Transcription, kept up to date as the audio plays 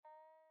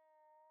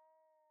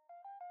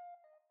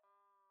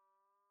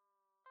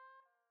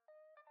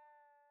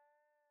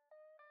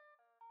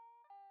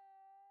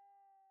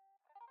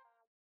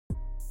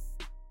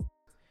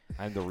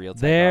I'm the real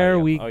tech There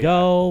audio. we Oh,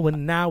 go,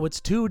 and now it's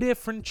 2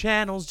 different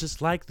channels,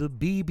 just like the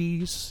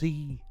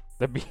BBC.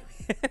 Yeah.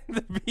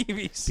 The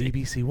BBC.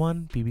 BBC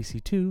 1,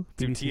 BBC 2,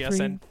 Dude, BBC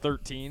TSN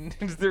 13.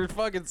 There's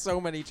fucking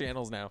so many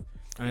channels now.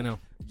 3. I know.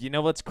 You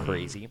know what's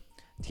crazy?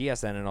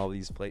 TSN and all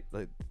these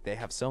they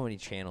have so many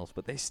channels,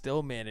 but they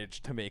still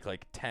manage to make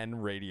like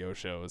 10 radio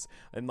shows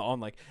and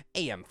on like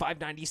AM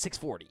 590,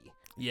 640.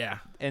 Yeah.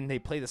 And they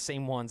play the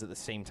same ones at the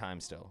same time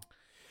still.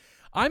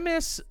 I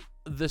miss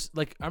this.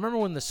 Like, I remember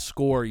when the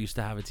Score used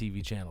to have a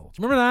TV channel.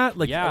 Do you remember that?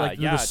 Like, Yeah.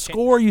 The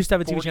Score used to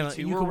have a TV channel.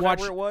 42 You or could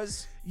whatever watch. it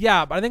was.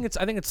 Yeah, but I think it's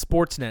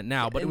Sportsnet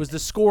now. But it was the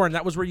Score, and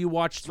that was where you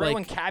watched It's right like.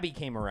 when Cabby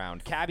came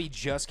around. Cabby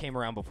just came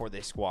around before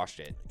they squashed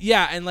it.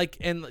 Yeah, and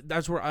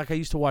that's where I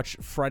used to watch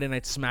Friday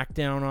Night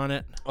SmackDown on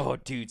it. Oh,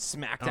 dude,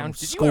 SmackDown.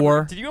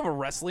 Score. Did you have a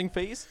wrestling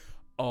face?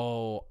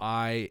 Oh,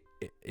 it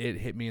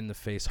hit me in the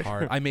face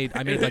hard. I made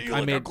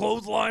a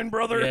clothesline,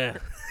 brother. Yeah.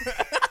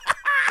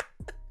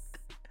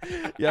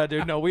 Yeah,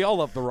 dude. No, we all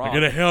love The Rock.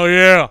 Get a hell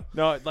yeah.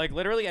 No, like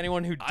literally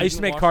anyone who I used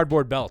to make watch-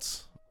 cardboard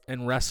belts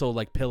and wrestle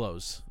like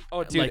pillows.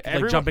 Oh, dude,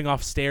 like jumping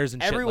off stairs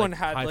and shit. Everyone like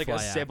had high like a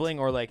fly act. sibling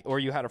or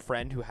you had a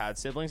friend who had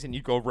siblings and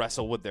you go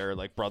wrestle with their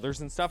like brothers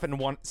and stuff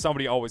and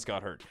somebody always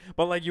got hurt.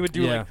 But like you would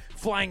do like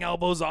flying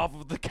elbows off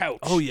of the couch.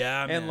 Oh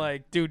yeah, and man.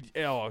 like dude,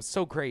 it was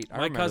so great. I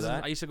My remember cousins,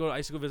 that. I used to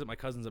go visit my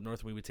cousins up north,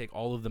 and we would take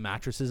all of the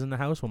mattresses in the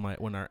house when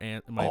our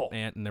aunt and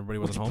everybody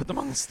Would wasn't you home. put them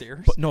on the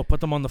stairs?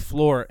 Put them on the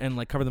floor and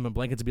like cover them in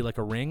blankets to be like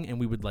a ring, and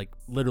we would like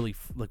literally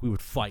we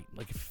would fight,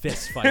 like a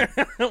fist fight.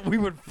 We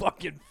would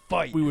fucking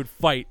fight. We would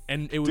fight,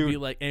 and it would Dude. be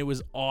like, and it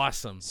was awesome.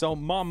 So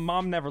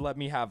mom never let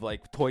me have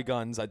like toy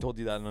guns. I told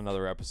you that in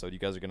another episode. You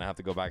guys are gonna have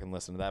to go back and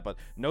listen to that. But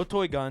no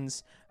toy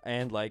guns,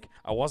 and like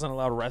I wasn't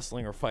allowed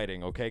wrestling or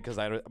fighting. Okay, because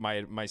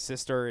my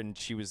sister and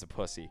she was a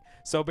pussy.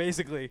 So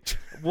basically,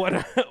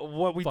 what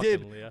we Fucking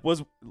did Leah.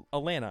 was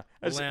Alana.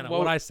 Alana,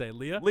 what'd I say,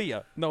 Leah?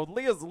 Leah. No,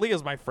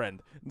 Leah's my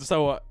friend.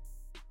 So.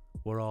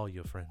 We're all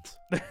your friends.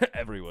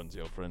 Everyone's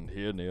your friend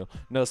here, Neil.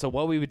 No, so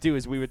what we would do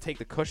is we would take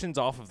the cushions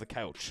off of the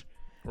couch.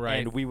 Right.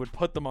 And we would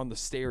put them on the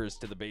stairs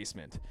to the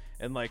basement.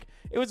 And like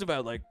it was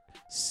about like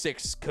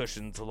 6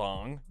 cushions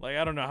long. Like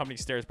I don't know how many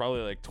stairs,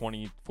 probably like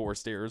 24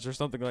 stairs or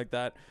something like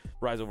that.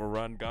 Rise over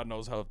run. God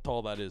knows how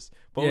tall that is.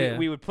 But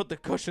we would put the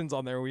cushions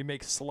on there and we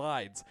make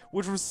slides,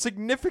 which was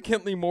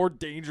significantly more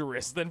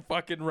dangerous than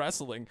fucking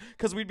wrestling.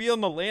 Because we'd be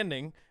on the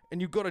landing and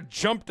you go to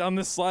jump down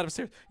this slide of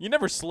stairs. You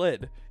never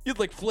slid. You'd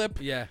like flip.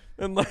 Yeah.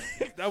 And like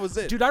that was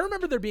it. Dude, I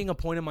remember there being a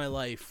point in my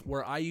life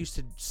where I used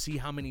to see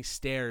how many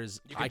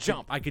stairs I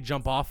could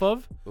jump off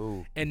of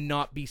and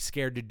not be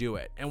scared to do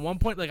it. And one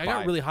point, like I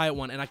got really high at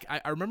one, and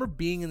I remember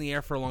being in the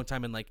air for a long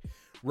time and like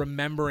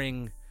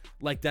remembering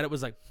like that it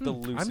was like The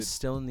lucid I'm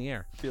still in the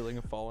air. feeling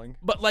of falling.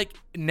 But like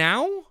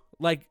now,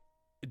 like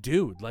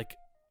dude, like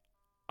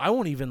I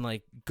won't even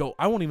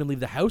leave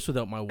the house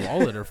without my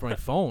wallet or for my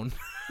phone.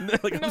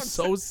 Like I'm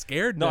so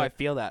scared. No, I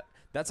feel that.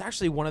 That's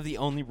actually one of the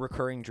only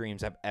recurring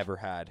dreams I've ever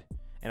had.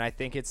 And I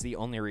think it's the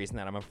only reason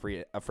that I'm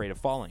afraid of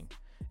falling.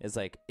 Is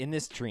like in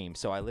this dream.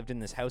 So I lived in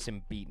this house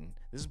in Beaton.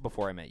 This is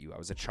before I met you. I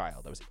was a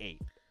child. I was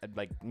 8,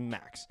 like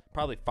max,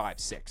 probably 5,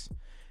 6.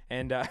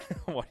 And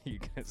what are you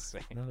gonna say?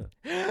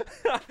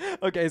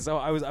 Okay, so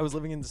I was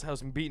living in this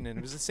house in Beaton, and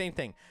it was the same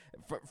thing.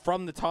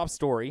 From the top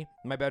story,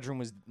 my bedroom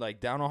was like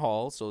down a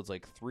hall, so it's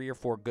like 3 or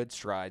 4 good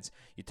strides.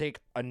 You take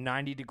a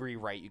 90-degree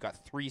right, you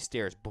got 3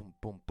 stairs, boom,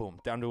 boom, boom,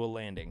 down to a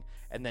landing,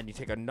 and then you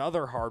take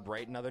another hard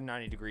right, another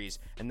 90 degrees,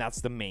 and that's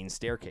the main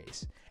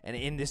staircase. And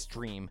in this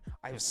dream,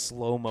 I was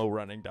slow-mo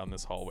running down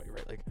this hallway,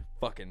 right, like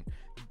fucking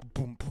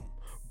boom, boom.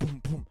 Boom,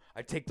 boom.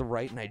 I take the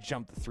right and I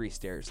jump the 3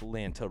 stairs,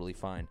 land totally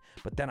fine.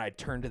 But then I'd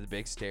turn to the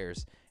big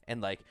stairs and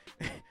like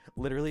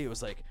literally it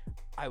was like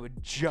I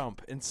would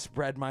jump and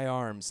spread my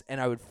arms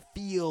and I would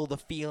feel the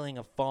feeling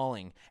of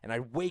falling and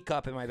I'd wake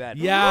up in my bed.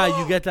 Yeah,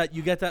 you get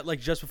that like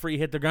just before you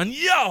hit the ground.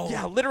 Yo!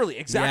 Yeah, literally,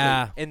 exactly.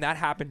 Yeah. And that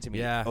happened to me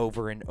Yeah.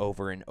 over and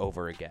over and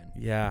over again.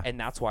 Yeah. And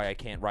that's why I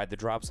can't ride the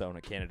drop zone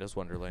at Canada's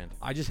Wonderland.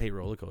 I just hate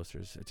roller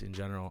coasters. It's in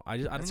general. I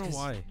don't know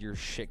why. You're a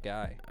shit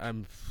guy.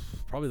 I'm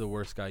probably the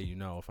worst guy you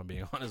know, if I'm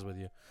being honest with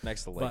you.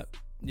 Next to Lake. But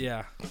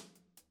yeah.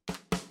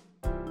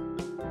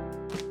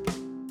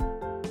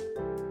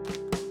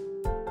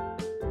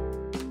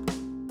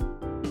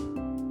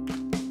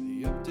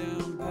 The Up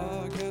Down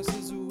Podcast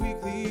is a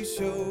weekly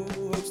show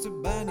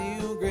hosted by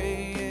Neil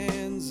Gray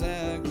and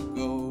Zach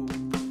Legault.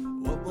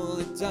 What will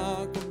they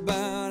talk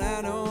about?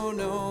 I don't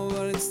know,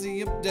 but it's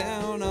the up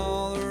down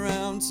all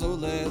around, so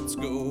let's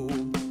go.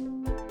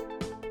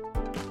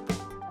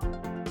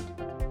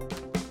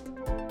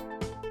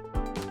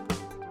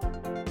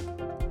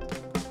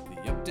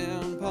 The Up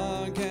Down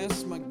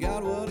Podcast, my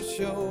God, what a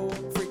show!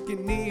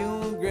 Freaking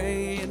Neil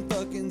Gray and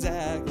fucking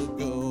Zach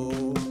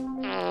Legault.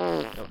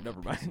 Oh,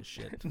 never mind.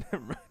 Shit. Never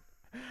mind.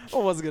 I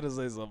was gonna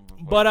say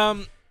something. But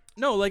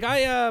no, like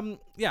I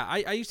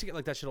used to get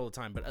like that shit all the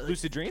time. But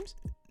Lucid dreams?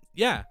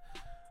 yeah,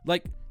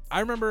 like I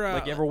remember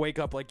Like you ever wake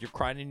up like you're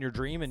crying in your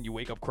dream and you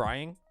wake up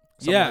crying?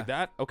 Something Yeah. like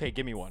that? Okay,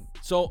 give me one.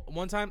 So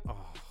one time,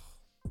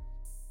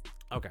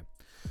 okay.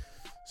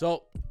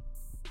 So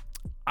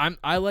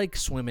I like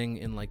swimming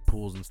in like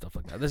pools and stuff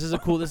like that. This is a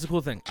cool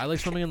thing. I like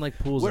swimming in like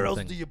pools. Where and else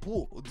things. do you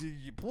pool? Do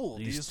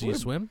you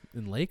swim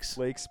in lakes?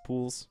 Lakes,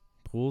 pools.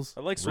 Pools. I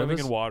like swimming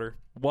rivers? in water.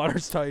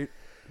 Water's tight.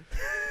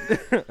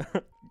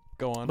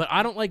 Go on. But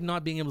I don't like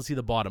not being able to see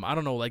the bottom. I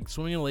don't know, like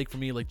swimming in a lake for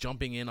me, like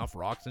jumping in off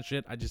rocks and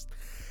shit.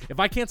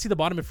 If I can't see the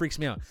bottom, it freaks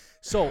me out.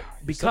 So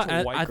because such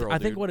a white girl, I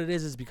think dude. what it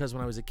is because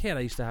when I was a kid, I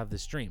used to have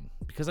this dream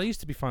because I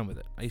used to be fine with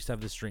it. I used to have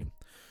this dream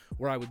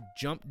where I would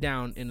jump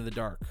down into the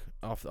dark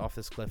off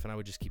this cliff and I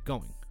would just keep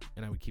going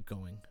and I would keep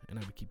going and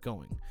I would keep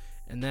going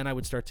and then I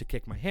would start to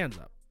kick my hands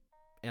up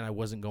and I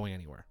wasn't going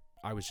anywhere.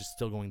 I was just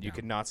still going down. You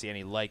could not see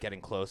any light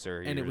getting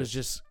closer. And it was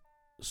just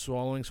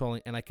swallowing,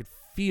 and I could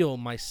feel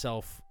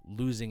myself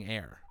losing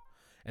air.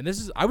 And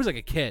I was like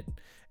a kid.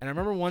 And I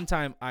remember one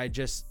time I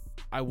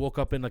woke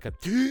up in like a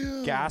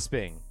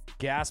gasping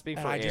for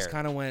air. I just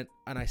kind of went,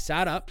 and I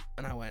sat up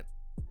and I went,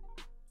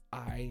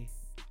 I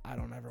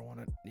don't ever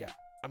want to, yeah,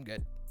 I'm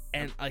good.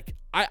 And like,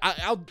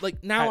 I'll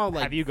like, now I'll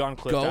like. Have you gone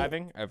cliff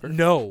diving ever?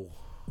 No.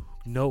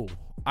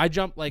 I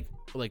jumped like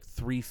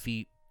 3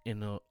 feet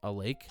in a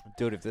lake.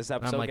 Dude, if this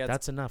episode I'm like,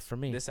 that's enough for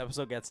me. This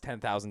episode gets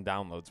 10,000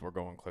 downloads, we're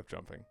going cliff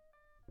jumping.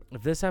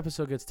 If this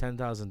episode gets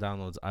 10,000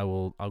 downloads,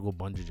 I'll go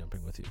bungee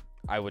jumping with you.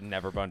 I would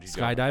never bungee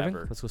jump. Skydiving?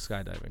 Ever. Let's go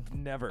skydiving.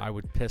 Never. I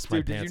would piss my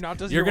Dude, pants. did you not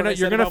just you're gonna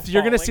see this. What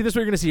you're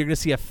gonna see. You're gonna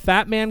see a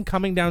fat man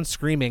coming down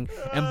screaming,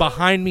 and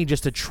behind me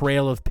just a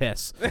trail of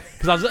piss.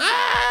 Because I was like,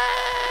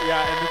 ah!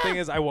 Yeah, and the thing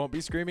is, I won't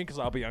be screaming because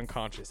I'll be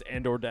unconscious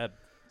and or dead.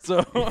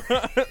 So.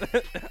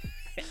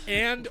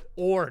 and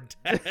or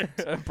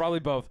dead. Probably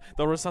both.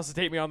 They'll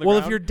resuscitate me on the ground.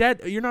 ground. Well, if you're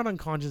dead, you're not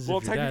unconscious. Well,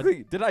 if you're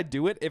technically, dead. did I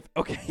do it?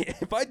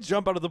 If I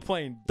jump out of the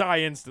plane,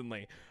 die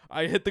instantly.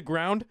 I hit the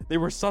ground, they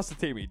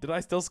resuscitate me. Did I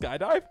still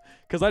skydive?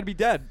 Because I'd be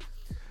dead.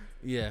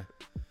 Yeah.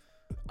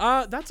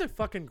 That's a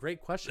fucking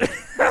great question.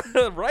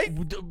 Right?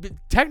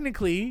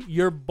 Technically,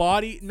 your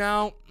body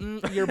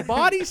your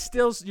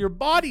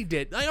body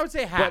did. I would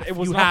say half. But it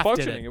was you not half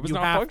functioning. Did it. It was you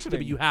not half functioning.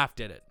 Did it. You half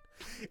did it.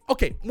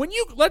 Okay, when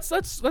you let's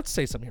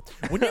say something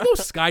here. When you go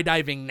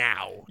skydiving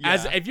now,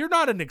 as if you're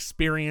not an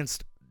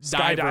experienced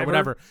diver or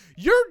whatever,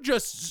 you're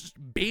just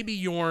baby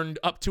yorned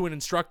up to an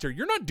instructor.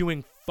 You're not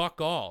doing fuck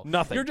all.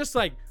 Nothing. You're just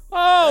like,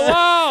 oh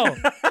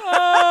wow,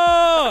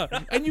 oh,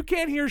 and you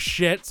can't hear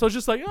shit. So it's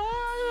just like,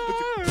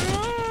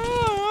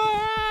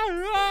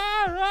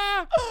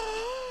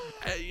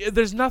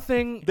 there's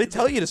nothing. They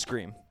tell you to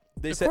scream.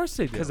 Of course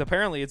they do. Because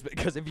apparently it's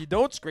because if you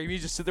don't scream, you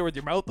just sit there with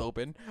your mouth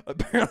open.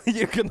 Apparently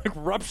you can like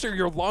rupture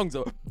your lungs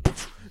up,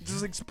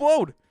 just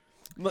explode.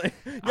 Like,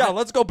 yeah,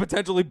 let's go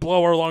potentially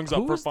blow our lungs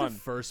up for fun. Who was the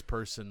first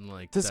person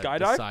like to that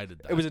skydive? Decided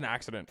that? It was an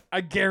accident.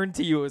 I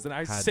guarantee you it was an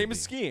accident. Had Same to as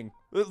be. skiing.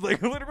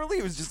 Like literally,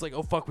 it was just like,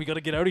 oh fuck, we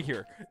gotta get out of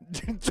here.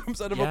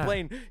 Jumps out of a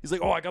plane. He's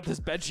like, oh, I got this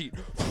bed sheet.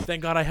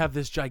 Thank God I have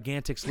this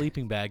gigantic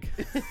sleeping bag.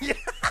 Yeah.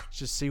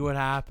 Just see what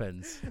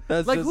happens.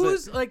 That's like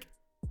just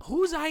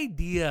whose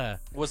idea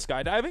was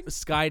skydiving?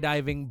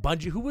 Skydiving,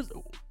 bungee.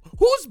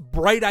 Whose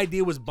bright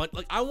idea was bungee?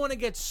 Like I want to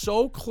get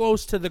so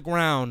close to the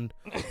ground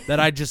that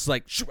I just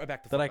like shoot right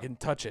back to That I can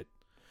touch it.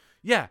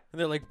 Yeah. And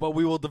they're like, but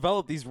we will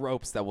develop these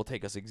ropes that will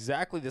take us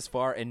exactly this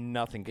far and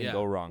nothing can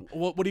go wrong.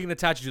 What are you going to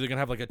attach it to? They're going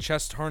to have like a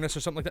chest harness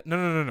or something like that?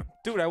 No.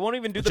 Dude, I won't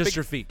even do just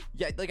your feet.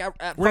 Yeah, like we're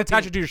going to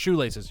attach it to your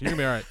shoelaces. You're going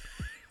to be all right.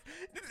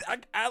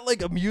 At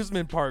like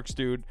amusement parks,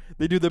 dude,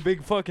 they do the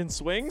big fucking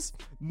swings.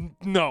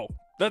 No.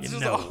 That's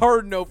just a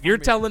hard no for You're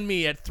me. telling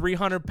me at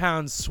 300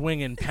 pounds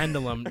swinging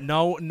pendulum,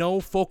 no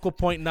focal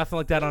point, nothing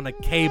like that on a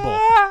cable.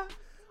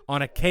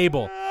 On a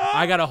cable.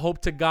 I gotta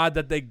hope to God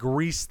that they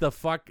grease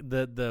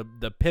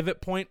the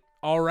pivot point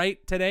all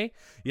right today.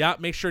 Yeah,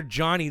 make sure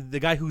Johnny, the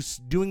guy who's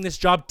doing this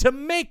job to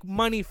make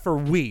money for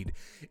weed,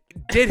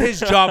 did his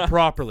job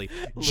properly.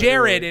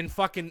 Jared in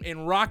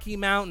Rocky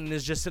Mountain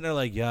is just sitting there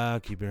like, yeah,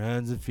 keep your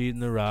hands and feet in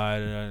the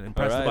ride and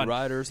press the button.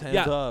 Riders,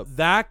 hands up.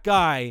 That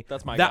guy.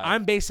 That's my guy.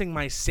 I'm basing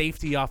my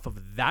safety off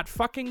of that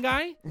fucking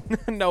guy.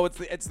 No,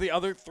 it's the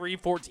other 3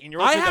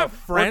 14-year-olds. I have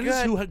friends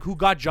who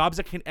got jobs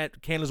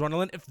at Canada's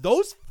Wonderland. If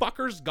those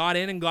fuckers got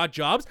in and got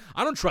jobs,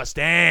 I don't trust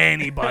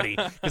anybody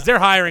because their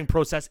hiring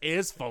process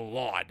is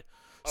flawed.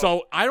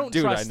 So I don't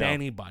trust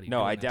anybody.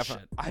 No, I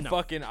definitely.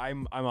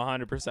 I'm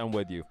 100%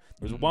 with you.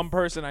 There's one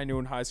person I knew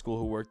in high school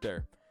who worked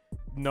there.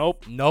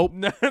 Nope. There's no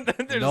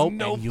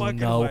and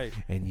fucking way.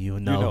 And you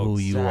know who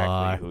you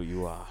are. Who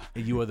you are.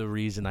 You are the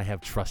reason I have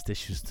trust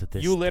issues to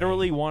this. You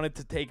literally wanted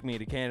to take me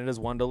to Canada's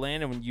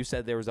Wonderland, and when you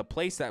said there was a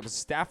place that was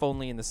staff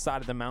only in the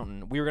side of the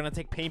mountain, we were gonna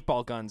take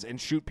paintball guns and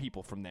shoot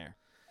people from there.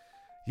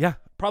 Yeah.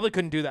 Probably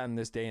couldn't do that in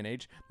this day and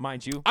age,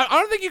 mind you. I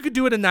don't think you could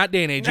do it in that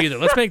day and age either.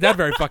 Let's make that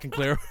very fucking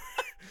clear.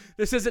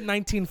 This isn't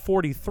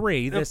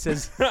 1943. This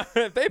is.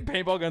 If they had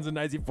paintball guns in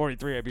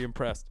 1943, I'd be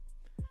impressed.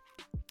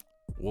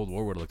 World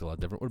War would have looked a lot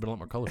different. Would have been a lot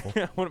more colorful.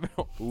 Would have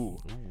been. Ooh.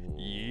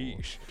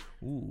 Yeesh.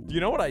 Ooh. Do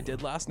you know what I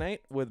did last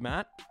night with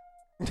Matt?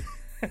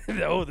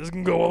 No, this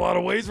can go a lot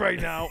of ways right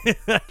now.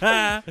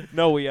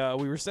 No, we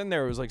were sitting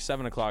there. It was like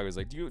 7:00. It was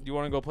like, do you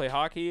want to go play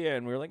hockey?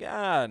 And we were like,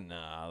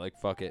 nah, like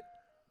fuck it.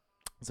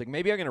 It's like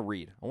maybe I'm gonna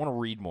read. I want to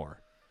read more.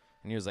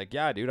 And he was like,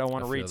 yeah, dude, I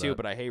want to read too, that.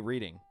 but I hate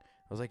reading.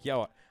 I was like,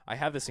 yo, I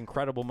have this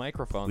incredible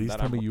microphone. Please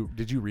tell me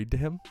did you read to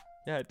him?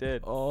 Yeah, I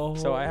did. Oh.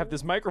 So I have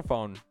this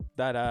microphone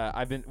that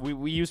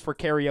we use for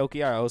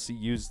karaoke. I also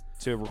use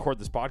to record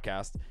this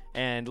podcast.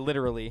 And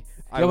literally,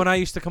 when I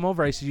used to come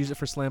over, I used to use it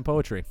for slam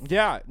poetry.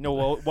 Yeah, no.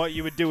 Well, what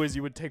you would do is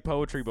you would take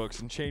poetry books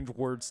and change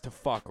words to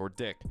fuck or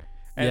dick.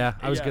 And,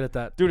 I was good at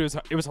that. Dude,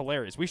 it was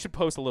hilarious. We should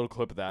post a little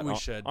clip of that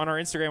on our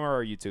Instagram or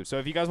our YouTube. So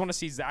if you guys want to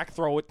see Zach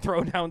throw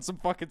down some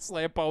fucking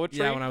slam poetry.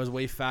 Yeah, when I was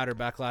way fatter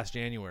back last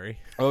January.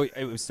 Oh,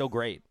 it was still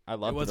great. I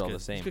loved it all good.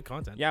 the same. It's good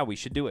content. Yeah, we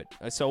should do it.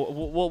 So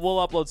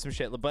we'll upload some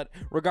shit. But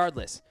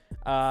regardless,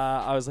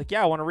 I was like,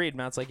 yeah, I want to read.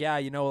 Matt's like, yeah,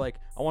 like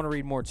I want to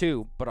read more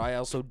too, but I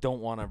also don't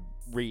want to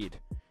read.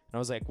 And I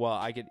was like, well,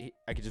 I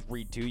could just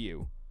read to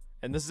you.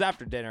 And this is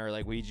after dinner.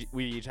 Like we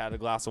each had a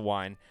glass of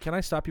wine. Can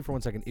I stop you for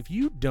 1 second? If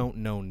you don't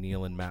know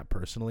Neil and Matt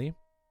personally,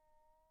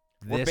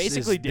 we're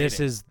basically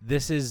dating.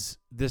 This is.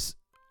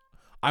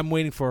 I'm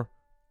waiting for,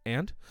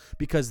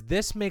 because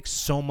this makes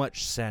so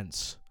much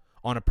sense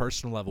on a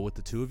personal level with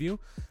the two of you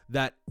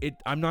that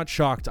I'm not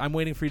shocked. I'm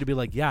waiting for you to be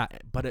like, yeah,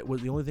 but it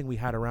was the only thing we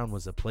had around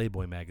was a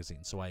Playboy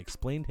magazine. So I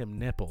explained him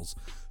nipples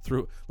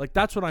through. Like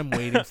that's what I'm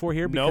waiting for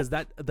here because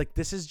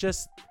this is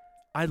just.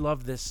 I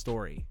love this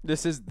story.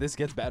 This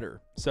gets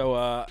better. So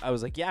I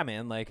was like, yeah,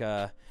 man, like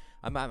I'm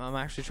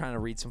actually trying to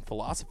read some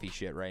philosophy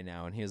shit right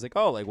now. And he was like,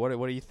 oh, like what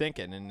are you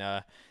thinking?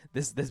 And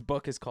this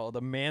book is called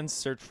A Man's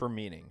Search for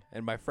Meaning.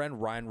 And my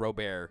friend Ryan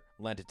Robert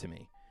lent it to me.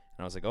 And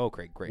I was like, oh,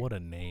 great. What a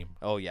name.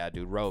 Oh yeah,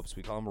 dude, Robes.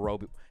 We call him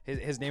Robe.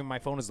 His name on my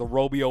phone is the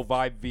Robio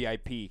Vibe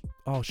VIP.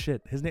 Oh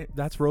shit,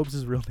 that's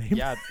Robes' real name.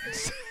 Yeah.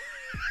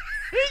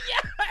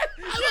 Yeah.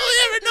 I've only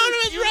ever known him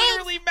as Robes. You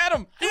literally met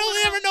him. I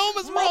only ever know him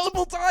as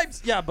multiple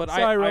times. Yeah, but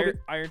Sorry,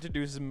 I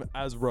introduced him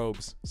as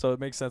Robes, so it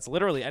makes sense.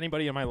 Literally,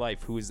 anybody in my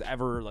life who's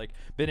ever like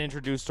been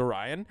introduced to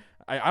Ryan,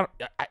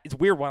 it's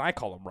weird when I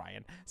call him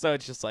Ryan. So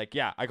it's just like,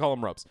 yeah, I call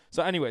him Robes.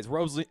 So, anyways,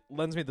 Robes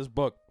lends me this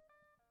book.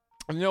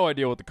 I have no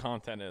idea what the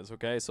content is.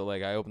 Okay, so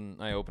like I open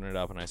it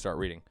up and I start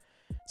reading.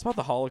 It's about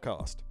the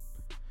Holocaust.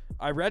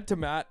 I read to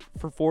Matt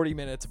for 40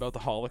 minutes about the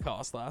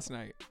Holocaust last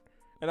night.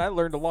 And I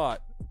learned a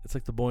lot. It's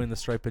like the boy in the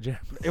striped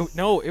pajamas.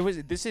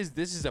 This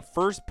is a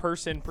first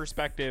person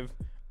perspective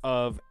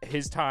of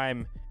his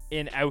time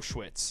in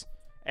Auschwitz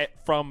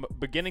from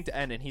beginning to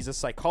end, and he's a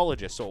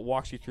psychologist, so it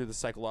walks you through the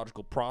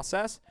psychological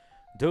process.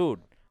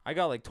 Dude, I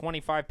got like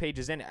 25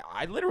 pages in.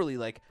 I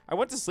literally I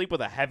went to sleep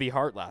with a heavy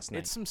heart last night.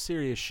 It's some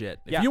serious shit.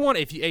 Yeah. If you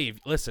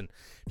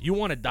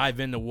want to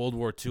dive into World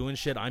War II and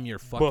shit, I'm your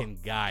fucking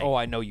guy. Oh,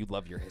 I know you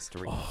love your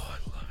history. Oh, I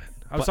love it.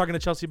 I was talking to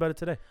Chelsea about it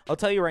today. I'll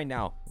tell you right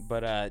now,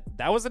 but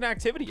that was an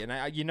activity, and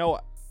I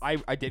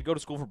did go to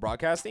school for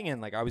broadcasting,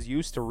 and I was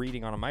used to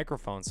reading on a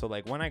microphone. So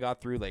when I got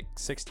through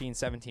 16,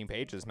 17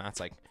 pages, Matt's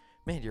like,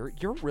 "Man, you're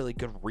a really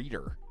good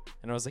reader,"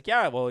 and I was like,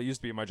 "Yeah, well, it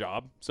used to be my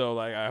job, so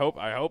I hope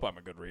I'm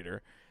a good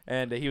reader."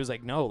 And he was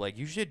like, "No,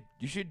 you should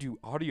do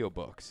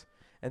audiobooks,"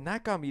 and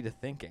that got me to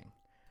thinking.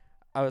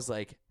 I was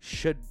like,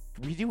 "Should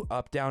we do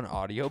up-down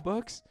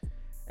audiobooks?"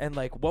 And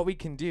what we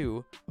can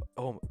do,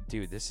 oh,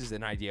 dude, this is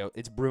an idea.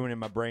 It's brewing in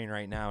my brain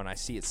right now, and I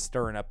see it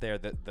stirring up there.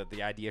 That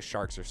the idea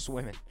sharks are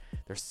swimming,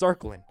 they're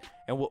circling,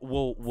 and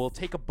we'll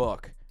take a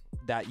book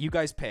that you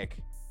guys pick.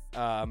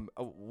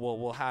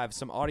 We'll have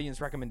some audience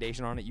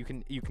recommendation on it. You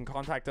can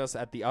contact us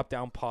at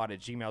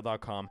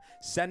theupdownpod@gmail.com.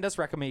 Send us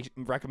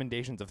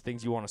recommendations of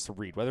things you want us to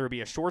read, whether it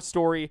be a short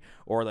story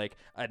or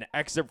an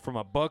excerpt from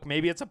a book.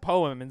 Maybe it's a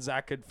poem, and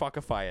Zach could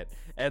fuckify it.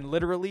 And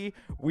literally,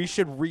 we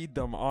should read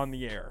them on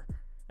the air.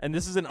 And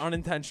this is an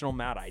unintentional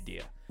Matt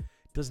idea.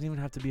 Doesn't even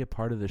have to be a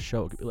part of the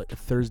show. It could be like a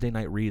Thursday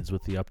night reads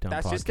with the Updown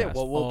That's podcast. Just it.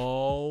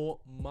 Oh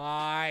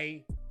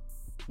my!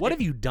 What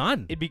have you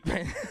done? It'd be.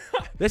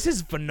 This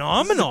is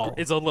phenomenal.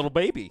 It's a little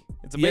baby.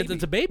 It's a baby.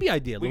 It's a baby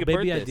idea. We little could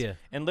baby birth idea. This.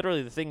 And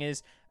literally, the thing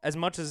is, as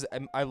much as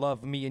I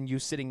love me and you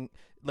sitting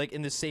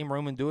in the same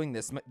room and doing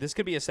this, this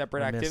could be a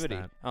separate activity.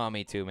 That. Oh,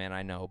 me too, man.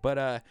 I know,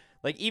 but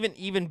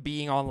even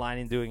being online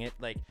and doing it,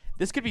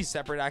 this could be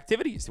separate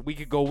activities. We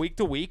could go week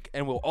to week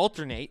and we'll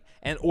alternate,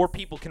 or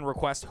people can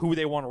request who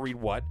they want to read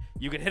what.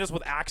 You can hit us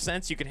with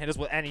accents. You can hit us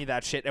with any of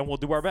that shit, and we'll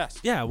do our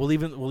best. Yeah, we'll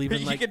even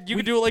you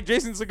could do it like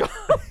Jason Segel.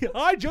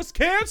 I just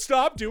can't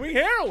stop doing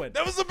heroin.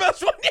 That was the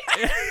best one.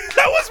 Yeah.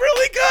 That was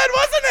really good,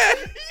 wasn't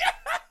it? Yeah.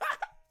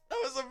 That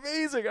was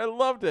amazing. I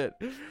loved it.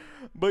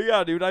 But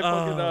yeah, dude,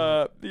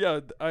 I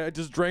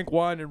just drank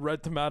wine and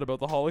read to Matt about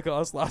the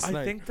Holocaust last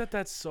night. I think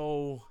that's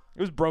so.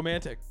 It was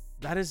bromantic.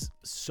 That is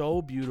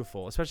so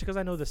beautiful, especially because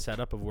I know the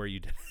setup of where you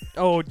did it.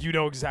 Oh, you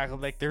know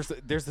exactly. There's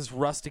this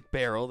rustic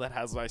barrel that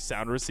has my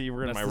sound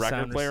receiver and my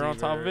record player on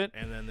top of it,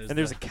 and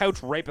there's a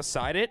couch right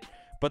beside it.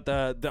 But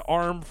the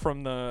arm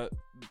from the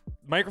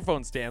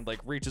microphone stand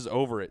reaches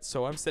over it,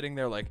 so I'm sitting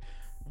there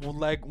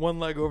one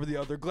leg over the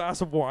other, glass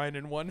of wine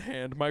in one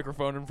hand,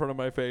 microphone in front of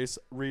my face,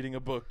 reading a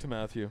book to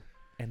Matthew.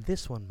 And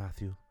this one,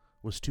 Matthew,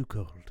 was too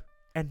cold,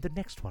 and the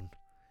next one,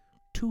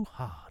 too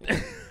hard.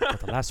 But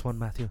the last one,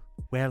 Matthew,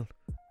 well.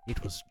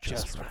 It was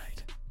just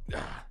right.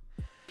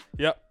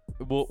 Yep.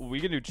 Well, we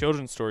can do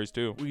children's stories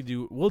too.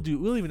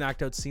 We'll even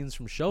act out scenes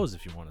from shows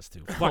if you want us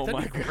to. Fuck,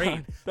 that'd be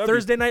great. God.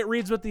 Thursday night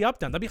reads with the Up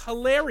Down. That'd be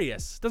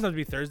hilarious. Doesn't have to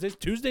be Thursdays.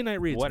 Tuesday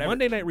night reads. Whatever.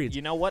 Monday night reads.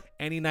 You know what?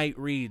 Any night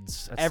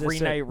reads. Every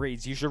night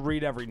reads. You should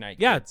read every night.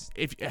 Yeah. Kids.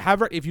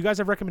 If you guys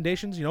have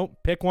recommendations,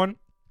 pick one.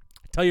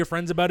 Tell your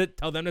friends about it.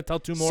 Tell them to tell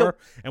 2 more,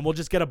 and we'll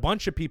just get a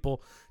bunch of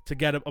people to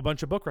get a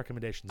bunch of book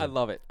recommendations. I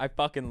love it. I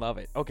fucking love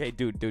it. Okay,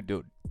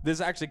 dude.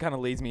 This actually kind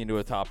of leads me into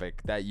a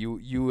topic that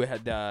you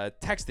had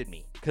texted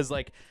me, because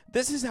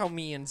this is how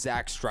me and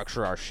Zach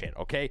structure our shit.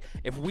 Okay,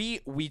 if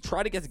we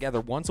try to get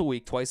together once a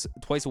week, twice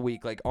a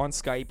week, on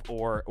Skype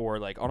or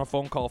on a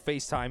phone call,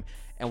 FaceTime,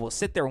 and we'll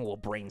sit there and we'll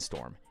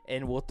brainstorm.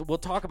 And we'll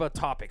talk about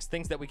topics,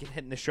 things that we can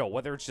hit in the show,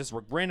 whether it's just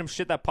random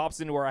shit that pops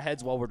into our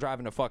heads while we're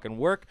driving to fucking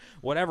work,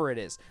 whatever it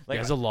is.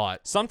 There's a lot.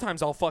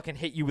 Sometimes I'll fucking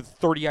hit you with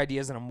 30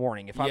 ideas in a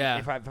morning if I've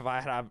had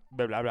blah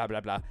blah blah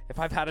blah if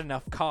I've had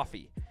enough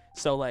coffee.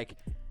 So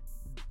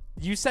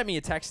you sent me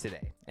a text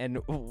today, and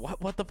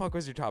what the fuck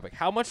was your topic?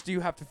 How much do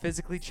you have to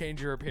physically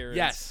change your appearance?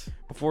 Yes.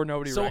 Before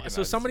nobody recognizes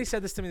So somebody you?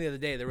 said this to me the other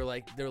day. They were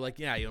like,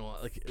 yeah,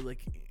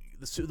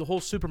 the whole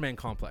Superman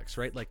complex,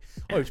 right?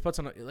 He puts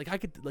on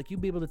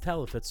you'd be able to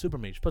tell if it's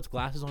Superman. He puts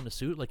glasses on the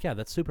suit, yeah,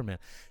 that's Superman.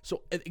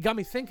 So it got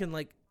me thinking,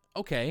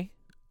 okay,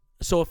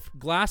 so if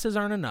glasses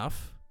aren't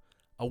enough,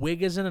 a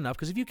wig isn't enough,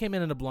 because if you came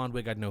in a blonde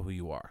wig, I'd know who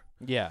you are.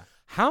 Yeah.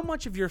 How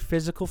much of your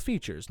physical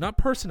features, not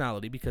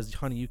personality, because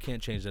honey, you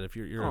can't change that if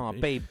you're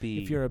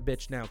baby. If you're a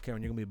bitch now,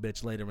 Karen, you're gonna be a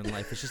bitch later in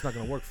life. It's just not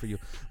gonna work for you.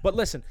 But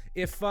listen,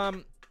 if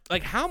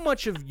how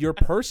much of your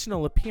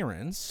personal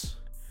appearance.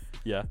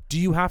 Yeah. Do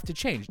you have to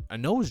change? A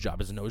nose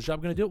job. Is a nose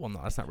job going to do it? Well,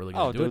 no, that's not really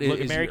going to do it.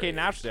 Look at Mary-Kate and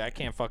Ashley. I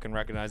can't fucking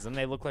recognize them.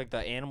 They look like the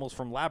animals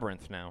from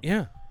Labyrinth now.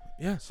 Yeah.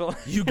 So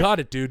you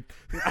got it, dude.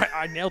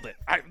 I nailed it.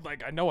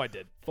 I know I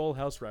did. Full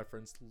House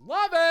reference.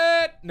 Love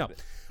it. No.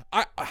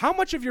 How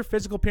much of your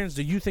physical appearance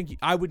do you think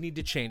I would need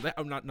to change?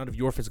 Not of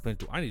your physical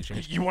appearance. Do I need to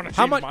change? You want to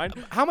change mine?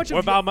 How much?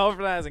 What about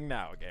melvernizing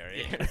now,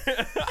 Gary?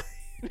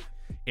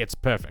 It's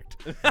perfect.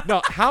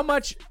 No, how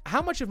much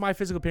of my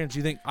physical appearance do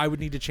you think I would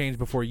need to change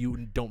before you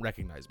don't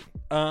recognize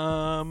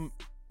me?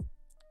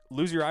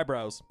 Lose your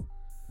eyebrows.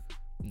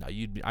 No,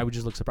 I would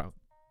just look surprised.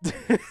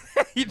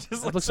 You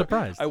just look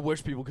surprised. I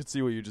wish people could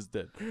see what you just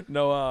did.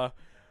 No,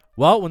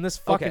 well, when this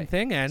fucking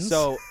thing ends.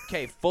 So,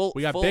 okay,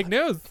 we got big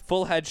news.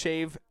 Full head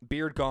shave,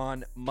 beard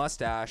gone,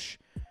 mustache,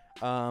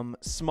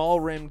 small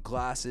rimmed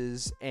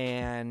glasses,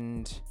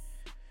 and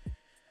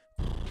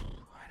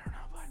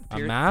a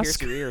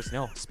mask? Pierce your ears.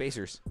 No,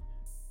 spacers.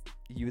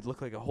 You would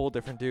look like a whole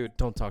different dude.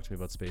 Don't talk to me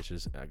about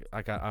spacers.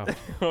 I got.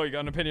 Oh, you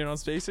got an opinion on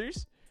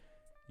spacers?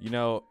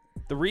 The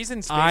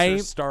reason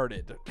spacers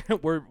started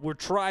were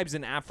tribes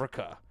in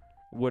Africa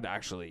would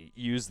actually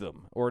use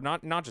them, or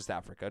not just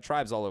Africa,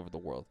 tribes all over the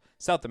world.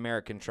 South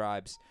American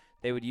tribes,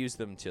 they would use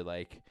them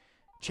to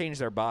change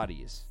their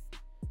bodies.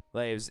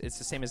 It's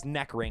the same as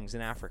neck rings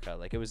in Africa.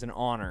 It was an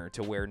honor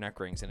to wear neck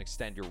rings and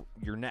extend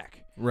your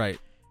neck. Right.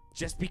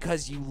 Just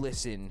because you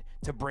listen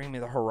to Bring Me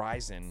the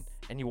Horizon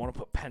and you want to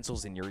put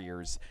pencils in your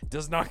ears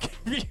does not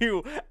give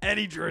you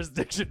any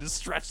jurisdiction to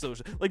stretch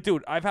those.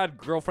 Dude, I've had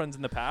girlfriends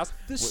in the past.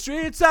 The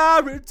streets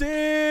are a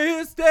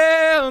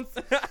distance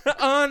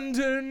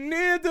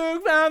underneath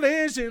the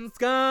foundation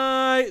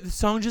sky. The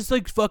song just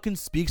fucking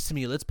speaks to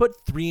me. Let's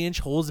put 3-inch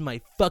holes in my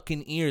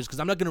fucking ears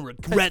because I'm not going to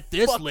regret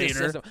this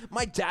later.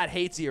 My dad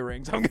hates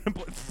earrings. I'm going to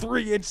put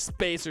 3-inch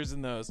spacers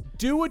in those.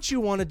 Do what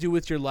you want to do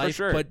with your life,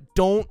 sure. But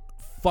don't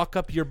fuck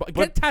up your body.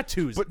 Get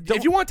tattoos. But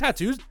if you want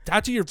tattoos,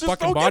 tattoo your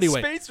fucking body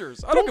weight.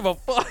 Spacers. I don't give a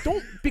fuck.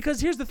 Because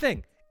here's the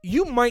thing.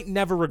 You might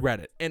never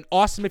regret it. And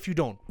awesome if you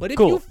don't. But if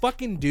you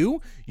fucking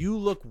do, you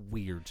look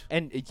weird.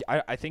 And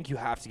I think you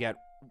have to get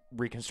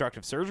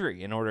reconstructive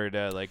surgery in order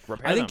to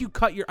repair I think them. you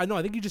cut your. I know.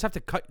 I think you just have to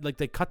cut.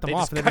 They cut them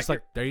off, and they're just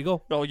there you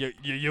go. Oh, you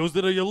used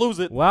it or you lose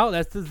it. Well,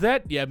 that's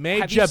it. You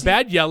made your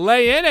bed. You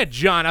lay in it,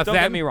 Jonathan.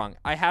 Don't get me wrong.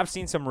 I have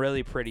seen some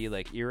really pretty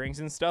earrings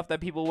and stuff that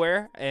people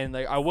wear, and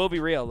I will be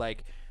real.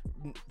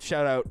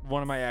 Shout out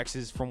one of my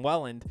exes from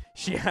Welland.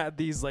 She had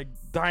these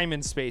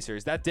diamond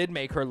spacers that did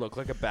make her look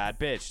like a bad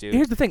bitch, dude.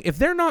 Here's the thing: if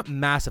they're not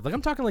massive, I'm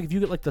talking if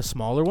you get the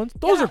smaller ones,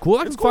 those are cool.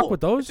 I can fuck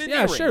with those.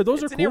 Yeah, sure,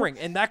 those are cool. An earring,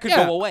 and that could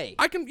go away.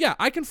 I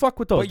can fuck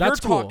with those. But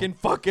that's you're talking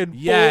fucking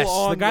yes. Full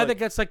on, the guy that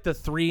gets the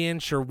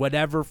 3-inch or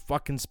whatever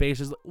fucking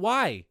spacers.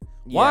 Why?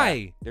 Yeah,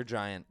 why? They're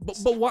giant. But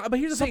why? But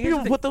here's the thing.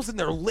 Some people put those in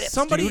their lips.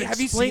 Somebody dude. Have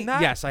you seen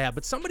that? Yes, I have.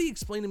 But somebody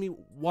explain to me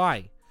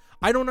why.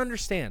 I don't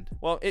understand.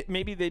 Well,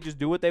 maybe they just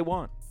do what they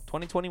want.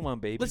 2021,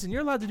 baby. Listen,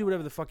 you're allowed to do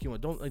whatever the fuck you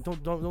want. Don't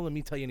let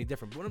me tell you any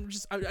different. But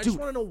I just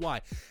want to know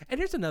why. And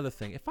here's another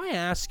thing. If I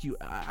ask you,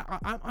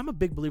 I'm a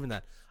big believer in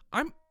that.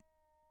 I'm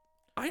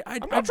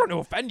not trying to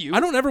offend you. I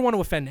don't ever want to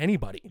offend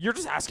anybody. You're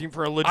just asking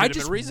for a legitimate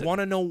reason. I just want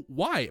to know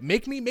why.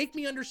 Make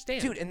me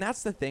understand. Dude, and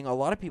that's the thing. A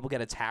lot of people get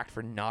attacked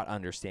for not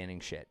understanding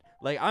shit.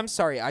 I'm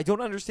sorry. I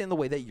don't understand the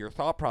way that your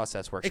thought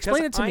process works.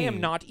 Explain it to me. I am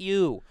not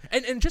you.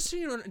 And just so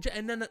you know,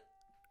 and then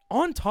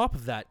on top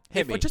of that,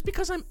 just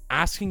because I'm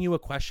asking you a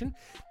question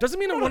doesn't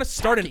mean I want to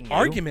start an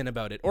argument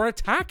about it or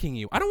attacking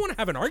you. I don't want to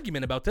have an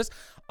argument about this.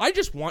 I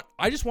just want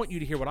you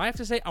to hear what I have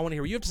to say. I want to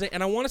hear what you have to say,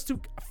 and I want us to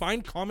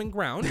find common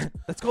ground.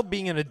 That's called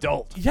being an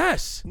adult.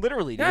 Yes.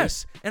 Literally, dude.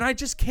 Yes. And I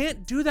just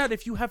can't do that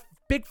if you have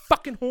big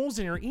fucking holes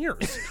in your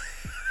ears.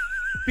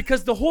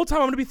 Because the whole time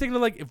I'm going to be thinking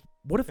like,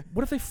 what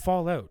if they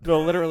fall out?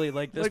 No, literally,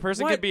 like this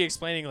person what? could be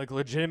explaining like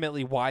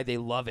legitimately why they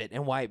love it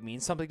and why it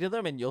means something to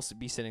them, and you'll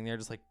be sitting there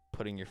just like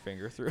putting your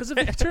finger through. Because if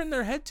they turn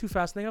their head too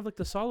fast and they have like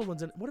the solid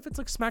ones, and what if it's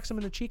like smacks them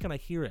in the cheek and I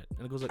hear it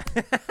and it goes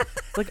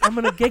like I'm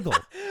gonna giggle.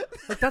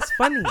 Like that's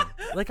funny.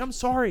 Like I'm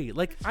sorry.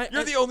 Like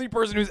you're the only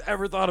person who's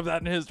ever thought of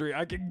that in history.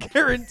 I can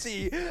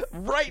guarantee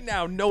right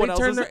now no one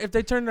else. If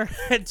they turn their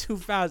head too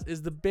fast,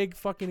 is the big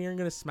fucking ear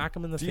gonna smack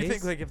them in the face? Do you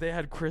think like if they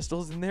had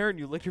crystals in there and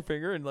you licked your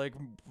finger and like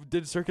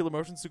did circular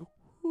motions to go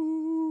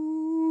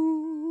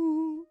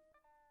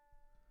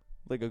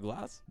like a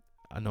glass?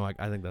 No, I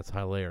think that's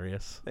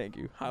hilarious. Thank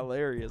you.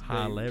 Hilarious.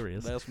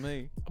 Hilarious. That's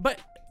me. But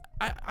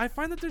I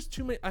find that there's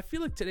too many. I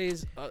feel like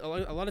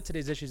a lot of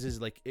today's issues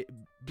is like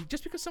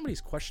just because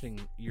somebody's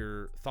questioning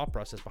your thought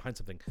process behind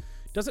something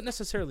doesn't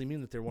necessarily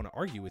mean that they want to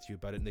argue with you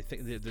about it, and they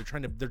think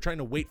they're trying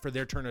to wait for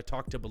their turn to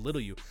talk to belittle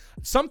you.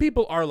 Some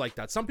people are like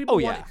that. Some people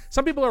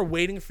some people are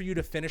waiting for you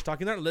to finish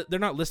talking. They're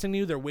not listening to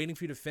you. They're waiting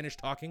for you to finish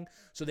talking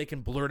so they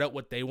can blurt out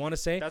what they want to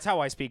say. That's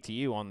how I speak to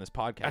you on this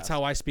podcast. That's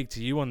how I speak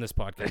to you on this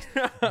podcast.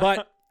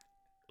 But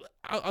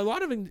a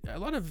lot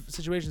of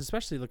situations,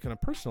 especially like on a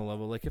personal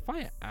level, like if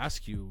I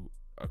ask you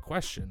a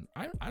question,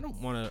 I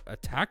don't want to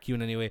attack you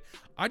in any way.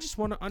 I just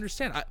want to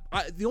understand.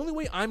 The only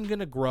way I'm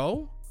gonna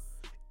grow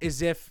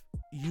is if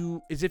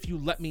you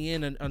let me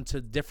in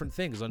onto different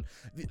things.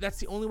 That's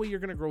the only way you're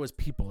gonna grow as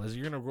people, as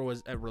you're gonna grow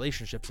as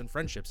relationships and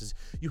friendships. Is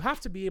you have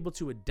to be able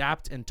to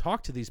adapt and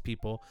talk to these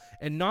people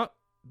and not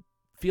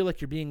feel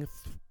like you're being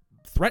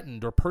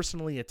threatened or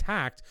personally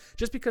attacked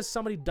just because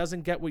somebody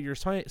doesn't get what you're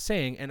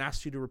saying and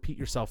asks you to repeat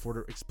yourself or to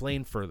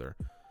explain further,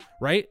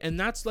 right? And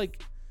that's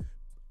like,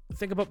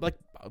 think about like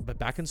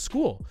back in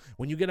school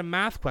when you get a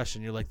math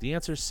question, you're like, the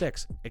answer is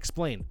 6.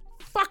 Explain.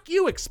 Fuck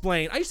you,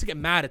 explain. I used to get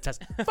mad at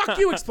tests. Fuck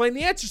you, explain.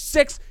 The answer's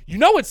 6. You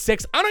know it's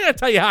 6. I'm not gonna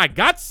tell you how I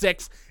got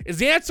 6. Is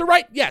the answer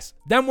right? Yes.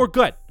 Then we're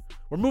good.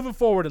 We're moving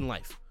forward in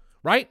life,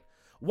 right?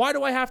 Why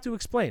do I have to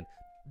explain?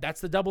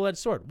 That's the double-edged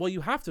sword. Well,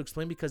 you have to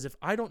explain because if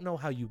I don't know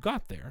how you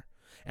got there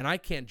and I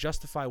can't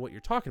justify what you're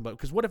talking about,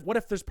 because what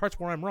if there's parts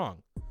where I'm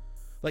wrong?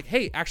 Like,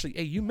 hey,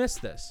 you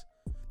missed this.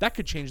 That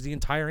could change the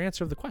entire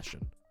answer of the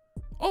question.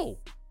 Oh,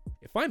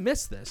 if I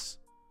miss this,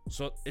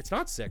 so it's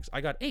not 6,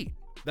 I got 8,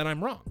 then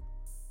I'm wrong.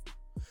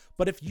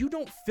 But if you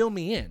don't fill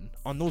me in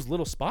on those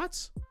little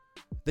spots,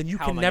 then you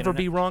can never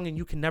be wrong and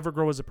you can never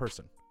grow as a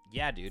person.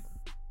 Yeah, dude.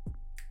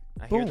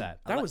 I Boom. hear that.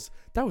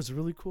 That was a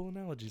really cool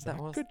analogy.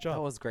 Good job.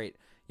 That was great.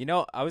 You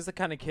know, I was the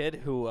kind of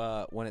kid who,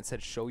 when it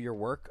said show your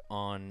work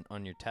on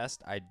your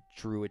test, I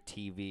drew a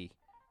TV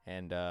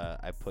and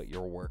I put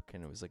your work,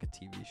 and it was like a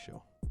TV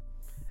show.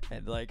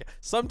 And like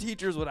some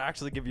teachers would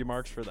actually give you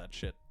marks for that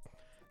shit.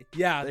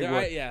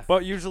 Yeah, yeah.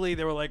 But usually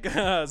they were like,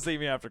 see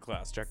me after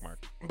class, check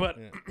mark. But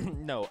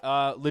no,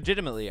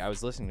 legitimately, I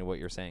was listening to what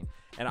you're saying.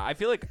 And I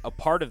feel like a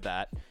part of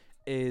that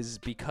is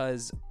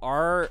because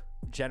our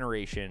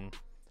generation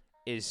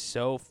is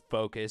so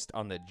focused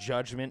on the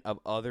judgment of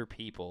other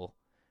people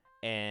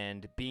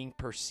and being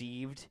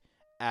perceived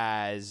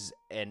as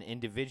an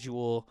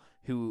individual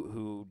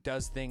who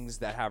does things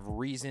that have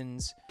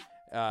reasons,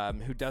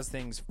 who does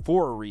things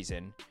for a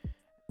reason.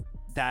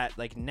 That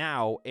like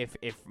now, if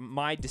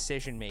my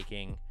decision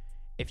making,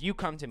 if you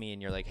come to me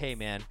and you're like, hey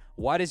man,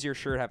 why does your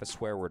shirt have a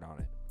swear word on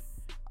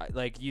it?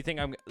 Like you think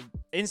I'm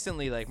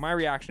instantly like my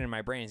reaction in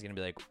my brain is gonna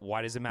be like,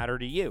 why does it matter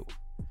to you?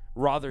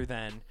 Rather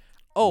than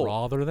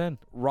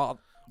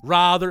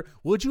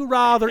would you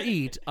rather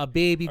eat a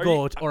baby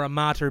goat or a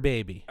matter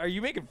baby? Are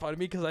you making fun of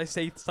me because I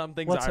say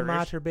something's What's Irish? a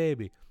matter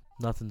baby?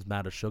 Nothing's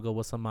matter, sugar.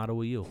 What's the matter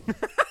with you?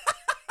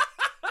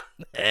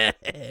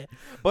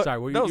 But sorry,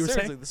 you were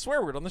seriously saying? The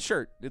swear word on the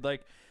shirt,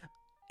 like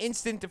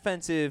instant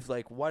defensive.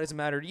 Like, why does it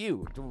matter to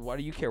you? Why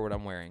do you care what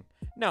I'm wearing?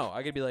 No,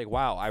 I could be like,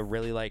 wow, I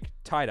really like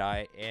tie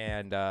dye,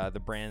 and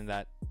the brand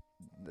that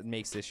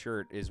makes this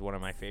shirt is one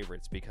of my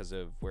favorites because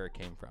of where it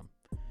came from.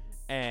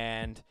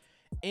 And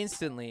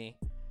instantly,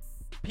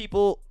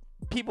 people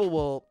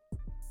will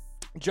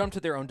jump to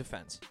their own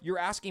defense. You're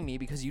asking me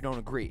because you don't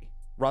agree,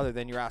 rather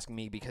than you're asking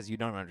me because you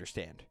don't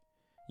understand.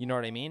 You know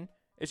what I mean?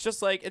 It's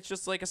just like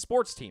a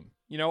sports team.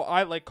 You know,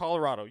 I like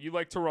Colorado. You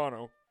like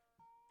Toronto.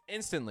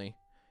 Instantly,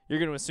 you're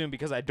going to assume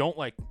because I don't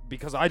like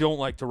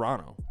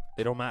Toronto,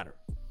 they don't matter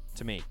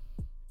to me.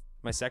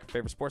 My second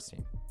favorite sports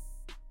team.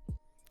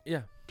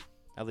 Yeah.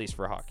 At least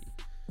for hockey.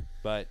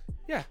 But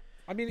yeah.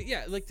 I mean,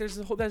 yeah, like there's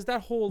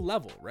that whole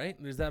level, right?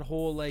 There's that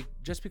whole like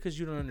just because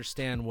you don't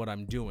understand what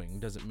I'm doing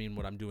doesn't mean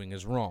what I'm doing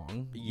is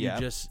wrong. Yeah.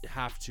 You just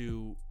have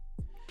to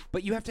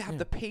But you have to have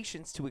the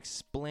patience to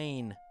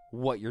explain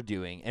what you're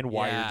doing and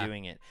why you're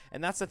doing it.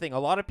 And that's the thing. A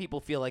lot of people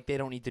feel like they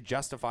don't need to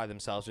justify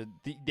themselves, or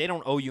they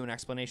don't owe you an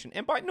explanation.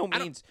 And by no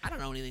means, I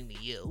don't owe anything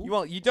to you.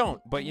 Well, you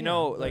don't. But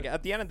like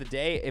at the end of the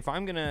day,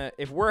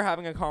 if we're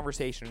having a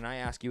conversation and I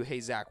ask you, hey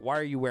Zach, why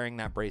are you wearing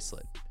that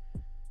bracelet?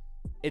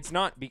 It's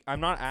not. I'm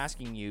not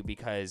asking you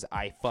because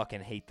I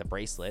fucking hate the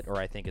bracelet or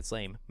I think it's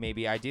lame.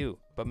 Maybe I do,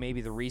 but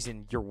maybe the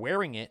reason you're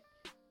wearing it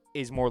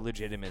is more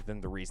legitimate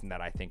than the reason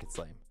that I think it's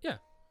lame. Yeah,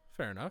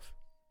 fair enough.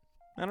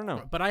 I don't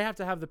know. But I have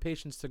to have the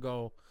patience to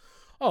go,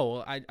 oh,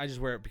 well, I just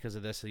wear it because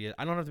of this.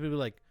 I don't have to be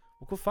like,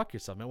 well, go fuck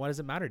yourself, man. Why does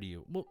it matter to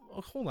you? Well,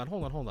 hold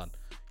on.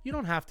 You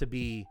don't have to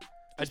be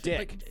a dick.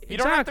 Like, you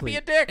don't have to be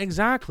a dick.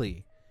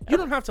 Exactly. You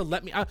don't have to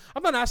let me.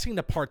 I'm not asking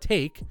to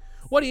partake.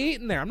 What are you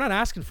eating there? I'm not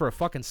asking for a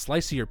fucking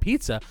slice of your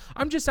pizza.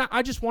 I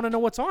just want to know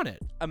what's on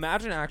it.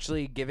 Imagine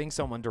actually giving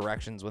someone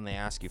directions when they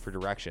ask you for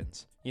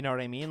directions. You know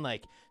what I mean?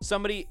 Like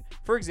somebody,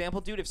 for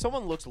example, dude, if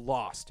someone looks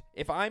lost,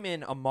 if I'm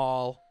in a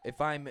mall,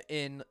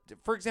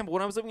 for example,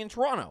 when I was living in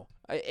Toronto,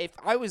 if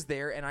I was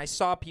there and I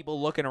saw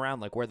people looking around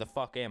like, where the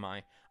fuck am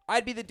I?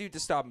 I'd be the dude to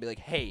stop and be like,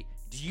 hey,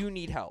 do you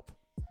need help?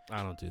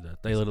 I don't do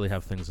that. They literally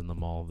have things in the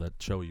mall that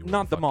show you.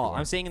 Not the mall.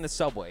 I'm saying in the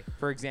subway,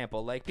 for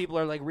example. Like people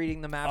are like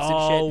reading the maps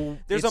and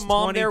shit. There's a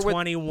mom there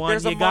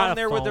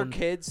with their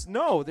kids.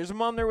 No, there's a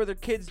mom there with her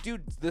kids.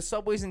 Dude, the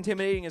subway's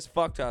intimidating as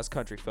fuck to us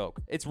country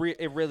folk. It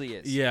really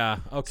is. Yeah.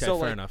 Okay. So,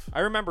 fair enough.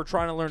 I remember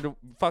trying to learn to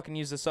fucking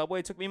use the subway.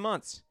 It took me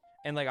months,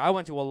 and like I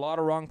went to a lot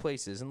of wrong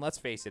places. And let's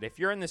face it, if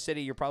you're in the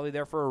city, you're probably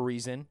there for a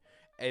reason.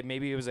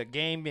 Maybe it was a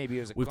game. Maybe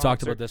it was a We've concert,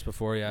 talked about this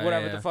before. Yeah.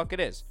 Whatever the fuck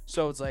it is.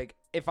 So it's like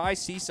if I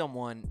see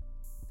someone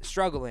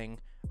struggling,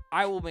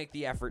 I will make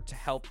the effort to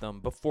help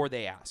them before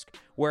they ask.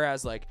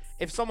 Whereas, like,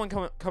 if someone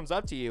comes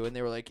up to you and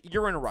they were like,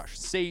 you're in a rush,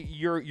 say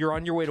you're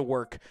on your way to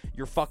work,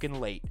 you're fucking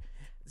late,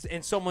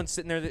 and someone's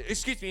sitting there,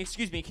 excuse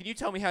me, can you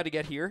tell me how to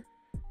get here?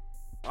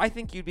 I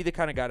think you'd be the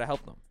kind of guy to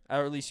help them,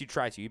 or at least you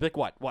try to. You'd be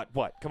like,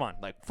 what? Come on,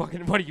 like,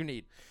 fucking, what do you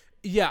need?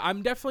 Yeah,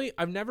 I'm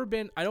never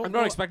been. I'm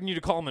not expecting you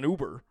to call him an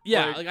Uber.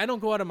 Yeah, like I don't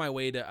go out of my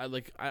way to.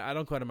 I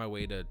don't go out of my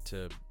way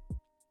to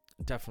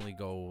definitely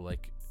go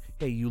like,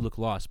 hey, you look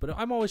lost. But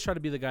I'm always trying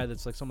to be the guy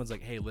that's like, someone's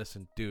like, hey,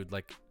 listen, dude,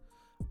 like,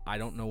 I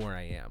don't know where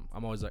I am.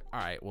 I'm always like, all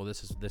right, well,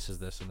 this is this, and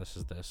this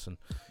is this, and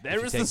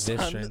there is the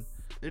sun.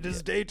 It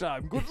is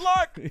daytime. Good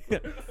luck.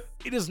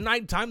 It is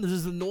nighttime. This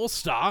is the North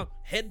Star.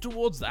 Head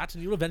towards that,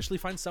 and you'll eventually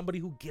find somebody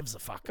who gives a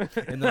fuck.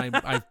 And then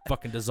I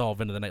fucking dissolve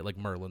into the night like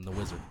Merlin the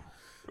wizard.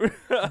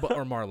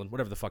 Or Marlin,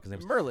 whatever the fuck his name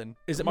is. Merlin.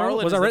 Is it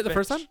Marlin? Was I right the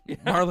first time? Yeah.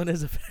 Marlin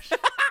is a fish.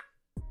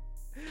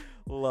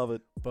 Love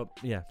it. But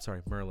yeah,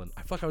 sorry, Merlin.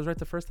 I was right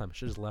the first time. I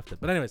should have just left it.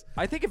 But anyways,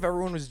 I think if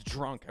everyone was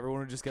drunk,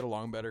 everyone would just get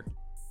along better.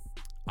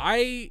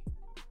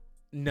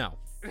 No.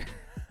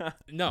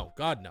 No,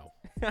 God no.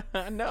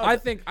 No. I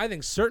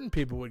think certain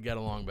people would get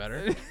along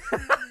better.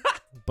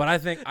 But I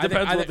think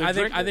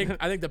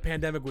the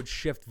pandemic would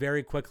shift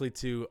very quickly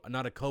to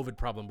not a COVID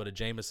problem, but a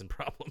Jameson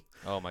problem.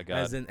 Oh my God!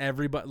 As in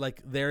everybody,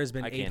 like there has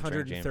been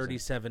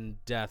 837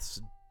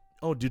 deaths.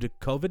 Oh, due to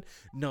COVID?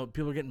 No,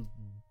 people are getting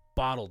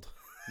bottled.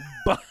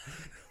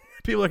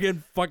 People are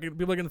getting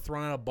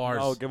thrown out of bars.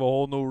 I'll give a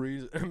whole new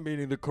reason,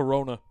 meaning the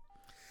Corona.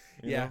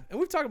 Yeah, and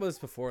we've talked about this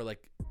before,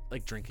 like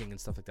drinking and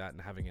stuff like that,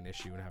 and having an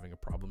issue and having a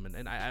problem.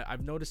 And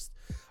I've noticed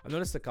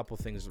a couple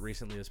things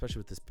recently,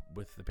 especially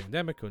with the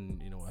pandemic,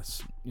 and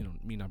us,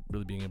 me not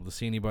really being able to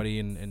see anybody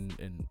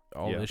and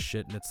all this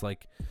shit. And it's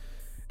like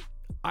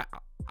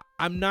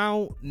I'm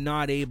now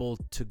not able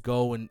to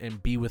go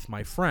and be with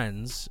my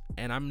friends,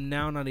 and I'm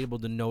now not able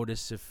to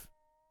notice if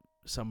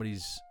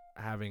somebody's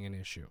having an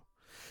issue.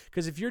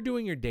 Because if you're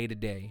doing your day to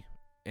day,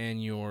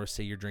 and you're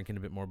drinking a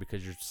bit more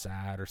because you're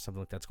sad or something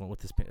like that's going with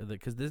this,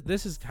 because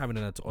this is having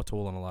a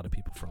toll on a lot of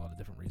people for a lot of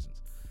different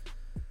reasons.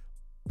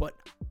 But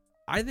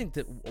I think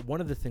that one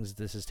of the things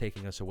that this is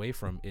taking us away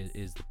from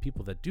is the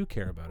people that do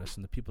care about us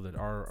and the people that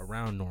are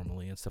around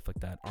normally and stuff like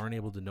that aren't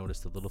able to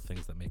notice the little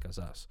things that make us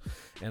us.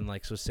 And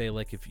like, so say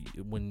like if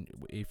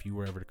you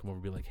were ever to come over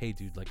and be like, hey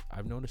dude, like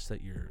I've noticed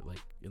that you're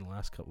like in the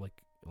last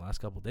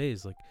couple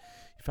days, like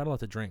you've had a lot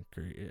to drink,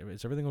 or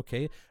is everything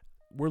okay?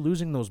 We're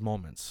losing those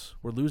moments.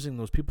 We're losing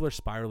those. People are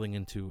spiraling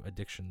into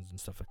addictions and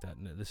stuff like that,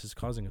 and this is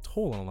causing a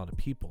toll on a lot of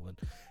people.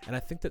 And I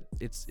think that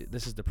this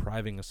is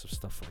depriving us of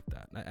stuff like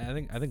that.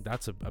 And I think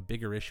that's a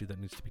bigger issue that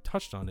needs to be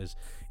touched on. Is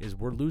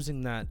we're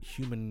losing that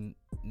human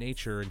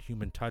nature and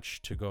human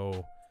touch to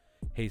go,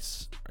 hey,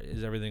 is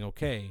everything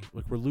okay?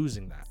 Like we're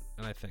losing that,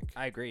 and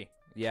I agree.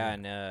 Yeah,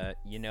 and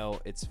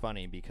it's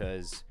funny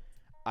because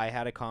I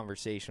had a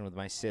conversation with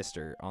my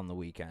sister on the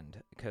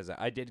weekend because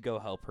I did go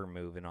help her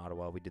move in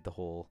Ottawa. We did the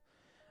whole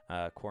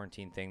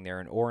quarantine thing.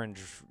 They're in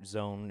orange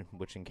zone,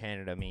 which in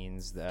Canada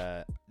means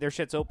their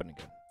shit's open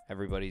again.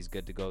 Everybody's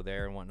good to go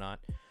there and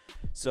whatnot.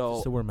 So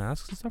still wear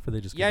masks and stuff, or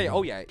they just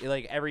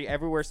like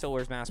everywhere still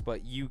wears masks,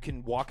 but you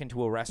can walk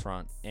into a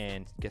restaurant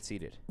and get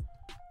seated.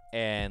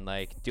 And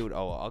like, dude,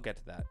 I'll get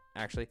to that.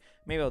 Actually,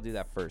 maybe I'll do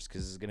that first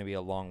because this is gonna be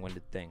a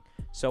long-winded thing.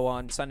 So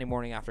on Sunday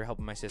morning after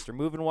helping my sister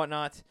move and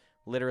whatnot,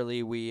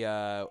 literally we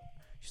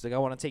She's like, I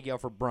want to take you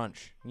out for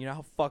brunch. You know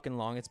how fucking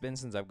long it's been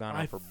since I've gone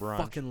out for brunch?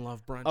 I fucking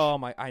love brunch. Oh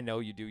my, I know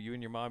you do. You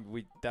and your mom.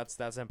 That's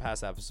in a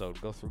past episode.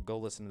 Go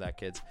listen to that,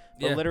 kids.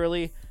 But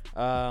literally,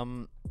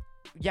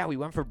 yeah, we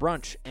went for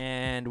brunch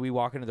and we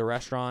walk into the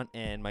restaurant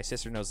and my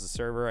sister knows the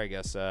server. I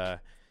guess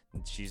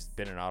she's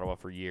been in Ottawa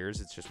for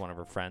years. It's just one of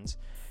her friends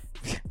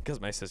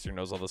because my sister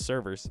knows all the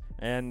servers.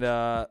 And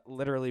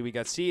literally, we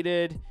got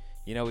seated.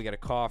 You know, we got a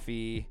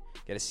coffee,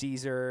 get a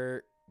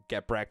Caesar.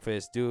 Get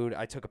breakfast, dude.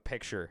 I took a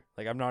picture.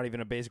 Like, I'm not even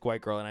a basic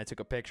white girl, and I took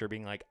a picture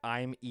being like,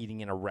 I'm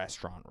eating in a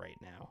restaurant right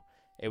now.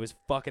 It was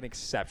fucking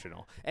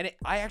exceptional. And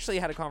I actually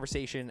had a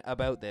conversation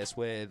about this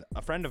with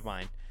a friend of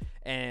mine,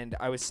 and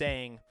I was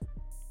saying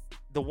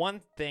the one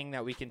thing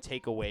that we can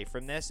take away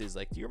from this is,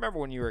 like, do you remember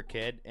when you were a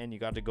kid and you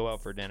got to go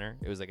out for dinner?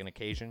 It was like an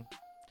occasion.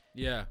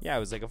 Yeah. Yeah,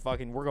 it was like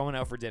we're going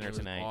out for dinner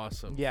tonight.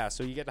 Awesome. Yeah,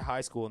 so you get to high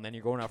school, and then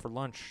you're going out for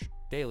lunch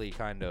daily,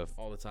 kind of.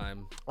 All the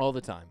time.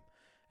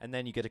 And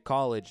then you get to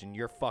college and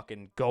you're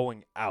fucking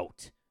going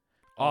out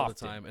all often.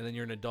 the time. And then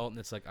you're an adult and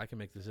it's like, I can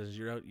make decisions.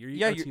 You're out. You're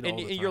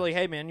you're like,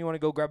 hey man, you want to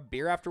go grab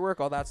beer after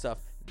work? All that stuff.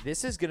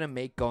 This is gonna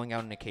make going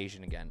out an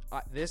occasion again.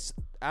 This,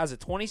 as a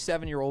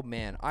 27-year-old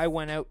man, I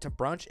went out to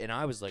brunch and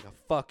I was like a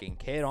fucking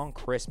kid on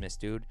Christmas,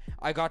 dude.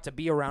 I got to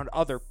be around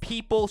other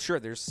people. Sure,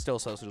 there's still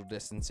social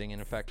distancing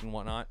in effect and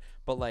whatnot,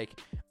 but like,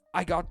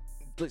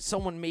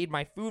 someone made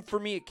my food for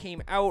me. It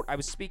came out. I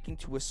was speaking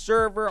to a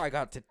server. I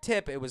got to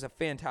tip. It was a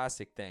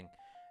fantastic thing.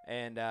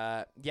 And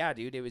yeah,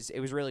 dude, it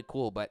was really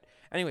cool. But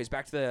anyways,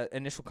 back to the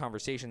initial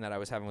conversation that I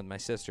was having with my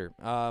sister.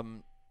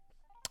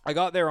 I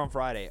got there on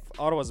Friday.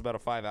 Ottawa's about a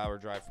 5-hour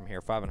drive from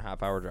here,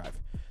 5.5-hour drive.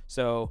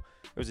 So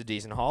it was a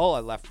decent haul.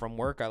 I left from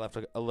work. I left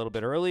a little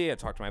bit early. I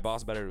talked to my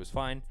boss about it. It was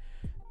fine.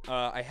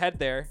 I head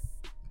there,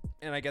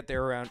 and I get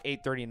there around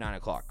 8:30, 9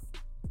 o'clock.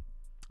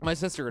 My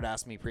sister had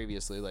asked me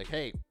previously, like,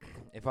 hey,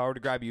 if I were to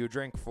grab you a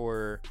drink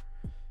for,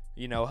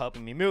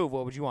 helping me move,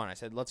 what would you want? I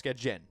said, let's get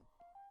gin.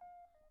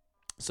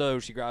 So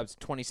she grabs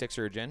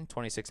 26er gin,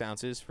 26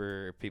 ounces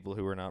for people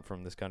who are not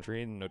from this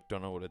country and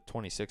don't know what a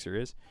 26er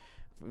is,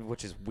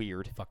 which is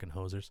weird. Fucking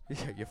hosers.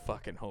 Yeah, you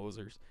fucking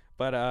hosers.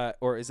 But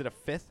or is it a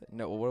fifth?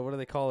 No, what do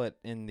they call it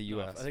in the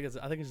U.S.? I think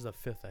it's just a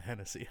fifth of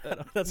Hennessy.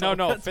 A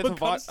fifth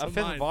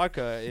of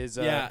vodka is.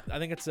 Yeah, I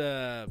think it's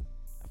a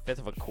fifth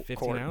of a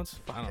 15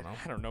 ounce. I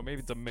don't know. Maybe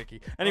it's a Mickey.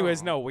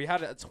 Anyways, no, we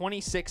had a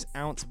 26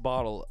 ounce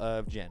bottle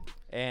of gin,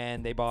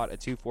 and they bought a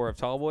 2-4 of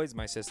Tall Boys.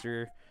 My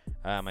sister's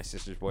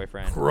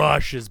boyfriend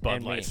crushes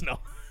Bud Lights.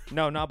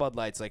 No, not Bud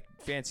Lights. Like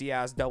fancy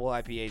ass double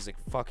IPAs, like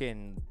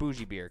fucking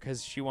bougie beer,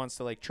 because she wants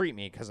to like treat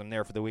me because I'm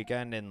there for the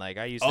weekend, and like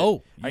I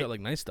got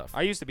like nice stuff.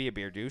 I used to be a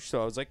beer douche,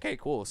 so I was like, okay,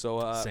 cool.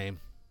 So same.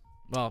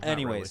 Well,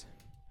 anyways,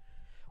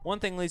 one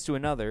thing leads to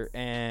another,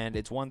 and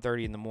it's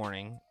 1:30 in the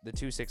morning. The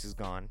 2-6 is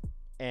gone,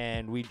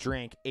 and we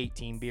drank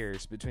 18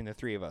 beers between the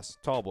three of us,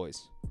 Tall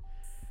Boys.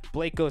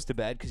 Blake goes to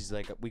bed because he's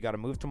like, we got to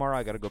move tomorrow.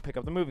 I got to go pick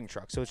up the moving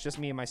truck. So it's just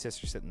me and my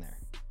sister sitting there.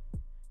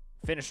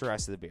 Finish the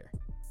rest of the beer.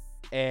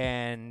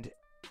 And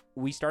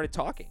we started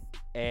talking.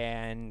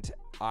 And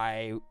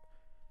I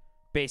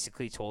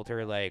basically told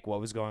her, like, what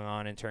was going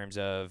on in terms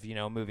of,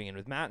 moving in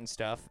with Matt and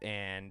stuff.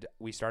 And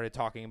we started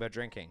talking about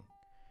drinking.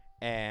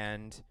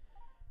 And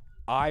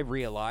I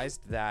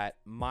realized that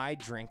my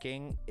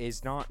drinking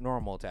is not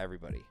normal to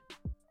everybody.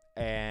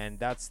 And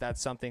that's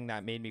something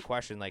that made me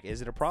question, like,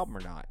 is it a problem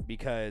or not?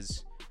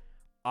 Because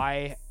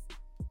I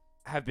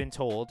have been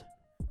told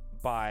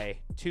by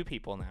two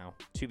people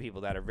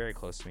that are very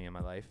close to me in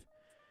my life,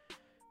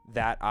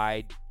 that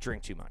I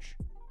drink too much.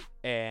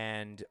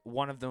 And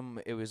one of them,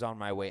 it was on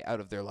my way out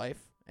of their life,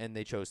 and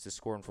they chose to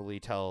scornfully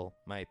tell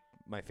my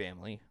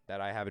family that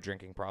I have a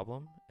drinking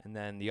problem. And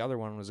then the other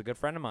one was a good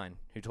friend of mine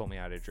who told me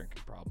I had a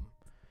drinking problem.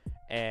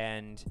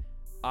 And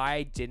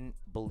I didn't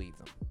believe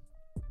them.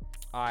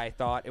 I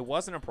thought it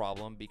wasn't a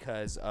problem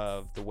because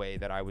of the way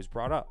that I was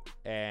brought up.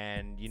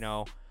 And,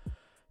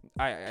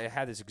 I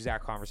had this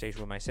exact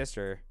conversation with my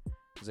sister. I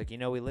was like,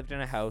 we lived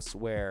in a house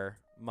where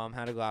mom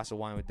had a glass of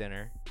wine with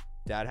dinner.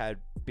 Dad had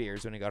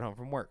beers when he got home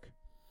from work.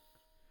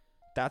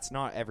 That's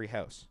not every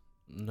house.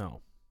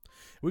 No.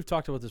 We've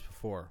talked about this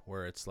before,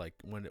 where it's like,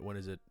 when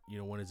does it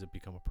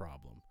become a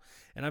problem?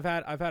 And I've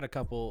had a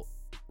couple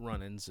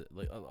run-ins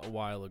like a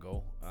while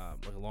ago,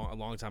 like a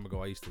long time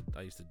ago. I used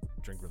to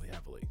drink really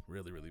heavily,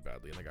 really really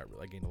badly, and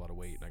I gained a lot of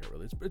weight, and I got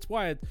really. It's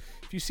why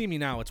if you see me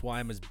now, it's why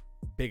I'm as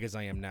big as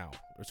I am now.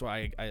 It's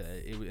why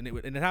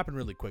it happened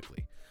really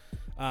quickly,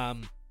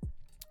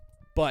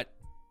 but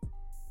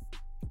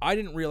I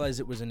didn't realize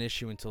it was an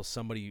issue until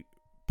somebody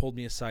pulled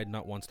me aside,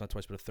 not once, not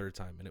twice, but a third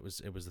time, and it was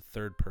the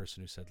third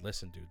person who said,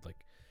 "Listen, dude,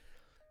 like,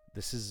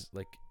 this is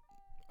like,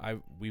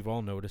 we've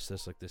all noticed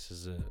this. Like, this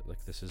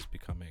is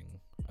becoming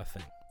a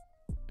thing."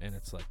 And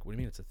it's like, "What do you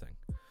mean it's a thing?"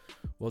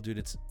 "Well, dude,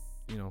 it's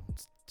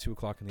it's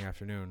 2:00 in the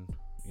afternoon.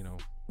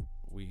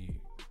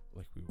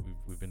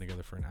 We've been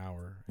together for an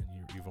hour, and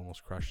you've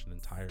almost crushed an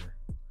entire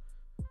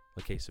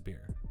case of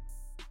beer."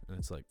 And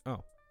it's like,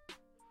 "Oh,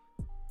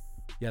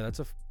 yeah, that's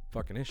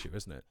fucking issue,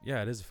 isn't it?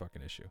 Yeah, it is a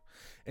fucking issue.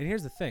 And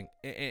here's the thing.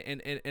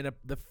 And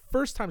the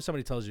first time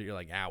somebody tells you, you're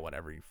like,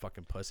 whatever, you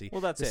fucking pussy.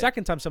 Well, that's the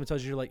second time somebody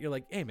tells you, you're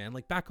like, hey man,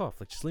 like back off,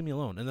 like just leave me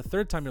alone. And the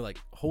third time you're like,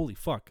 holy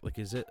fuck, like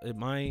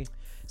am I?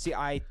 See,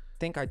 I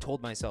think I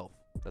told myself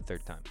the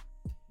third time,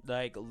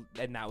 like,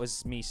 and that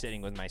was me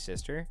sitting with my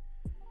sister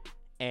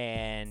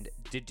and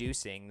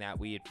deducing that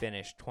we had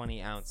finished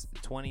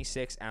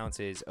 26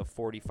 ounces of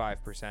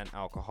 45%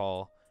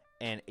 alcohol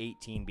and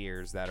 18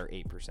 beers that are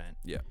 8%.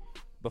 Yeah.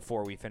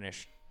 Before we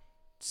finished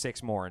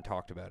 6 more and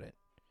talked about it.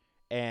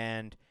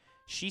 And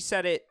she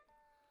said it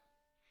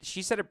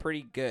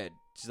pretty good.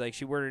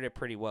 She worded it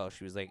pretty well.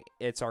 She was like,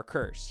 it's our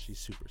curse. She's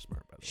super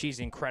smart, by the way. She's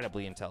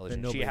incredibly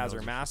intelligent. She has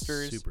her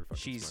master's.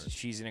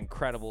 She's an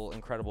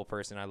incredible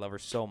person. I love her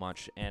so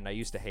much. And I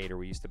used to hate her.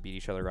 We used to beat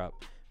each other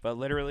up. But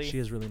literally, she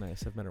is really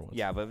nice. I've met her once.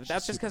 Yeah, but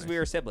that's just because we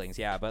were siblings.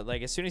 Yeah, but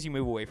like as soon as you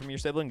move away from your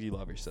siblings, you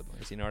love your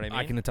siblings. You know what I mean?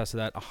 I can attest to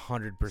that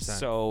 100%.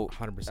 So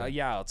 100%.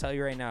 Yeah, I'll tell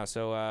you right now.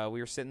 So we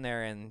were sitting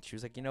there, and she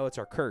was like, it's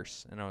our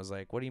curse. And I was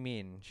like, what do you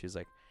mean? She was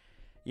like,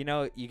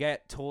 you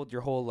get told your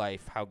whole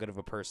life how good of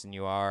a person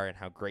you are and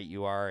how great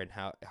you are and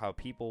how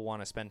people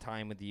want to spend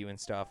time with you and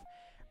stuff.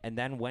 And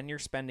then when you're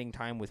spending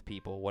time with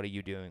people, what are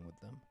you doing with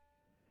them?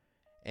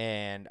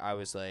 And I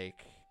was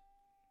like,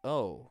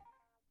 oh,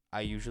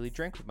 I usually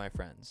drink with my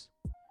friends.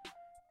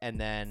 And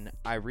then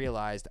I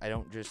realized I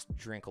don't just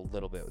drink a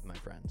little bit with my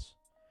friends.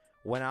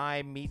 When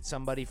I meet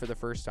somebody for the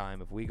first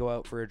time, if we go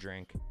out for a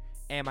drink,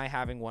 am I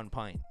having 1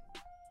 pint?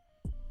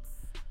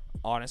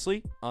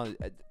 Honestly,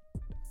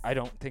 I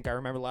don't think I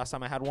remember the last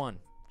time I had one.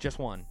 Just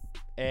one.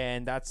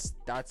 And that's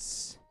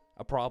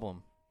a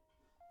problem.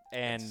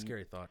 And that's a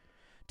scary thought.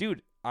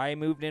 Dude, I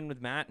moved in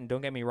with Matt, and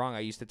don't get me wrong,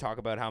 I used to talk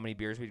about how many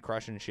beers we'd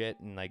crush and shit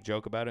and like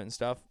joke about it and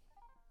stuff.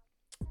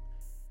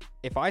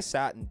 If I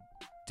sat and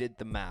did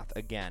the math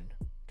again,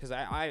 because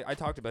I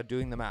talked about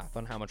doing the math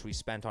on how much we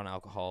spent on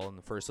alcohol in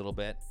the first little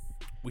bit.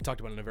 We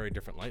talked about it in a very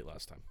different light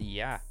last time.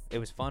 Yeah, it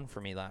was fun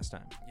for me last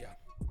time. Yeah.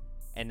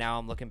 And now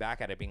I'm looking back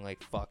at it being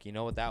like, fuck, you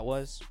know what that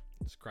was?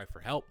 Just cry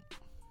for help.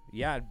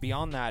 Yeah,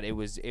 beyond that, it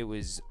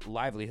was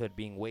livelihood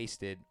being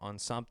wasted on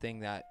something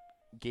that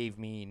gave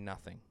me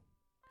nothing.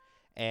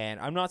 And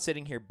I'm not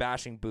sitting here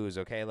bashing booze,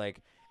 okay?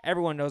 Like,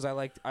 everyone knows I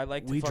like to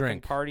fucking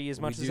drink. Party as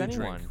much as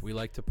anyone. Drink. We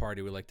like to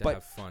party. We like to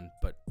have fun.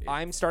 But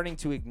I'm starting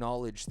to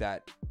acknowledge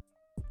that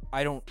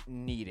I don't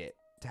need it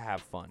to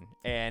have fun.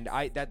 And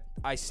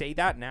I say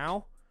that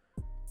now,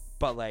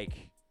 but like,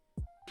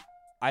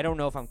 I don't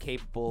know if I'm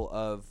capable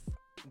of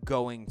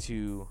going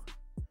to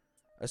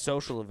a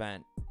social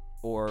event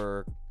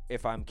or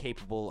if I'm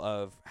capable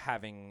of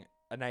having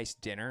a nice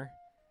dinner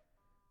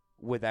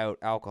without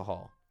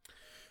alcohol.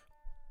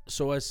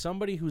 So as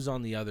somebody who's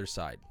on the other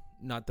side,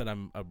 not that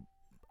I'm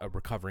a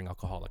recovering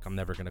alcoholic, I'm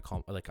never going to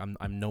call, like I'm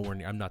nowhere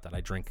near, I'm not that, I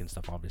drink and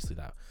stuff, obviously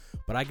that,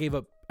 but I gave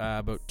up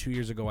about 2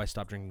 years ago. I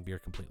stopped drinking beer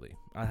completely.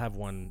 I have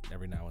one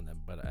every now and then,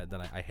 but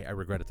then I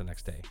regret it the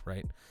next day,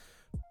 right?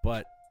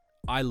 But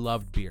I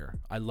loved beer.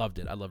 I loved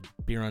it. I loved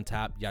beer on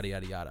tap, yada,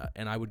 yada, yada.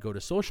 And I would go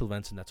to social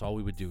events, and that's all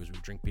we would do is we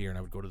would drink beer, and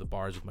I would go to the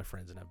bars with my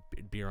friends and have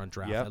beer on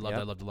draft. I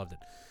loved it.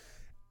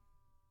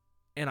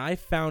 And I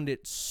found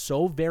it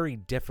so very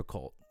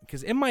difficult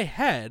because in my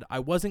head, I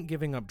wasn't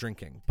giving up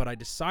drinking, but I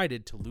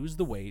decided to lose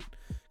the weight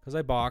because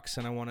I box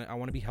and I want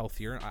to be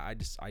healthier. I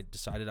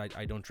decided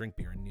I don't drink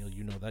beer. And Neil,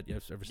 you know that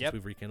ever since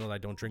we've rekindled, I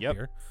don't drink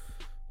beer.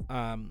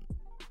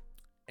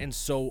 And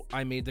so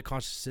I made the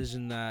conscious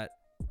decision that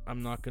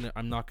I'm not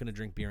gonna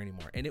drink beer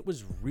anymore. And it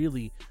was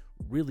really,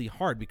 really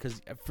hard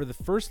because for the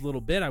first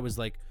little bit, I was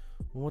like,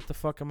 well, what the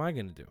fuck am I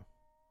gonna do?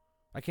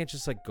 I can't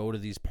just like go to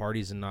these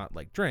parties and not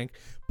like drink,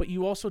 but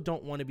you also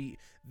don't want to be.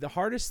 The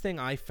hardest thing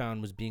I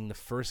found was being the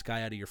first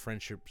guy out of your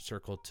friendship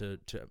circle to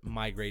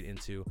migrate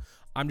into.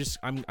 I'm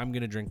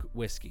gonna drink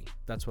whiskey.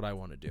 That's what I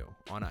want to do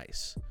on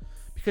ice,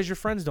 because your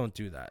friends don't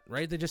do that,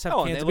 right? They just have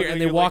cans of beer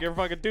and they walk. Like you're a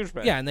fucking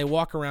douchebag. Yeah, and they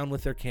walk around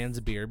with their cans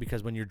of beer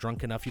because when you're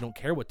drunk enough, you don't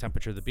care what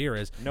temperature the beer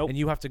is. Nope. And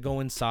you have to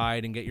go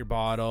inside and get your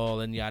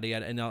bottle and yada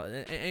yada,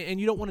 and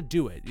you don't want to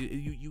do it.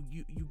 You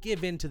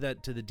give in to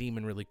the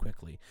demon really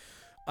quickly.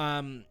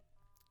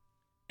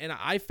 And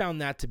I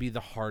found that to be the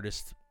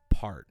hardest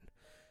part.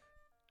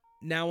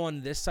 Now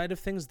on this side of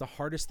things, the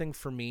hardest thing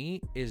for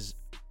me is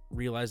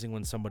realizing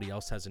when somebody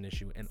else has an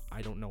issue and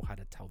I don't know how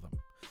to tell them.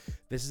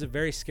 This is a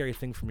very scary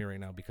thing for me right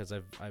now because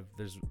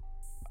there's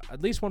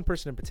at least one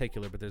person in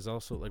particular, but there's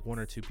also like one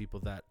or two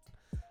people that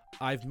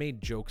I've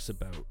made jokes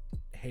about.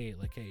 Hey,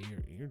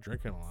 you're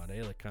drinking a lot,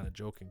 like kind of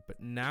joking. But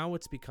now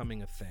it's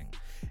becoming a thing,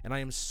 and I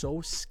am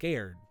so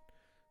scared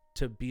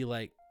to be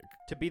the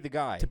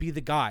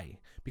guy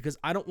because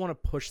I don't want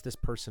to push this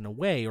person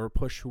away or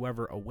push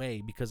whoever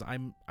away because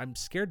I'm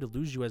scared to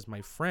lose you as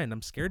my friend.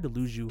 I'm scared to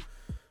lose you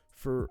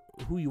for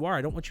who you are.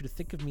 I don't want you to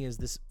think of me as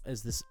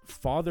this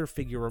father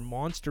figure or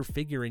monster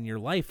figure in your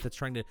life that's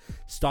trying to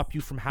stop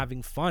you from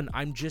having fun.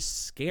 I'm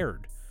just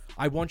scared.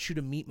 I want you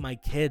to meet my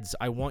kids.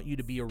 I want you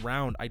to be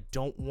around. I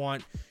don't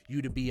want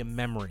you to be a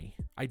memory.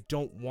 I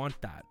don't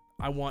want that.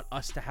 I want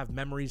us to have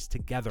memories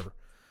together.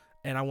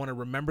 And I want to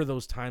remember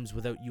those times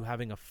without you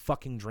having a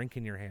fucking drink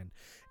in your hand.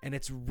 And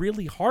it's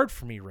really hard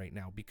for me right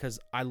now because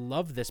I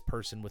love this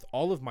person with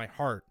all of my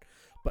heart,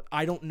 but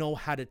I don't know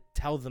how to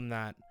tell them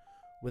that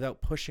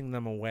without pushing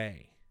them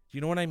away. Do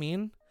you know what I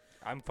mean?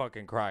 I'm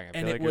fucking crying.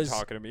 I feel like you're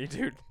talking to me,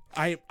 dude.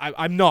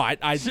 I'm not.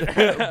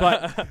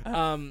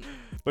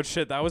 But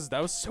shit, that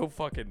was so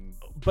fucking.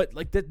 But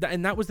like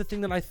and that was the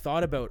thing that I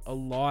thought about a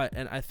lot,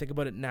 and I think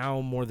about it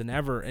now more than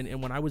ever.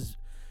 And when I was,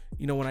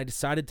 when I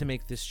decided to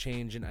make this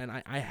change,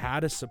 and I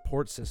had a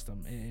support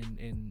system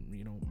in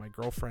my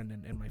girlfriend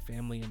and my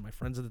family and my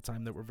friends at the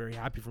time that were very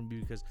happy for me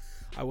because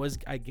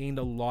I gained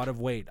a lot of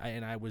weight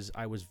and I was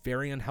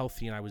very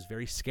unhealthy and I was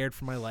very scared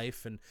for my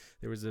life, and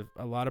there was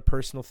a lot of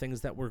personal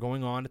things that were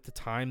going on at the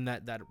time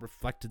that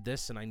reflected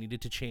this, and I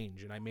needed to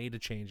change, and I made a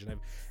change,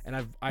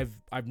 I'm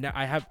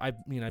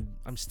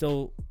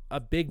still a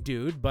big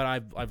dude, but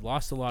I've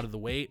lost a lot of the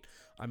weight.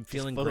 I'm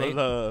feeling just great. Full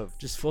of love.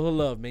 Just full of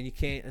love, man. You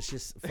can't. It's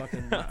just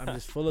fucking. I'm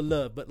just full of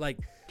love. But like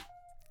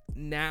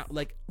now,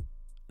 like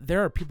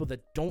there are people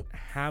that don't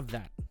have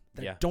that.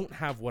 Don't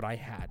have what I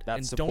had, that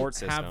and support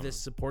don't have this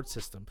support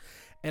system,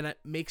 and it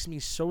makes me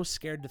so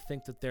scared to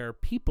think that there are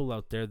people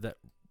out there that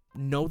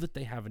know that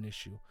they have an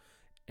issue,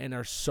 and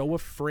are so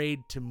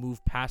afraid to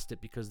move past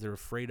it because they're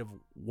afraid of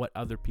what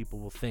other people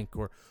will think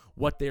or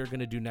what they are going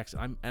to do next.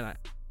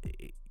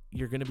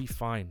 You're going to be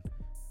fine.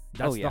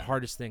 That's the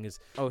hardest thing is,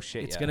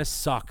 it's going to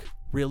suck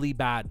really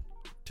bad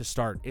to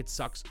start. It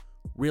sucks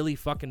really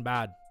fucking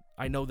bad.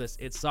 I know this.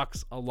 It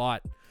sucks a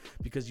lot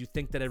because you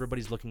think that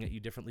everybody's looking at you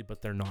differently, but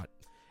they're not.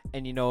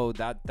 And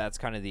that's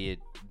kind of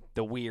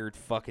the weird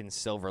fucking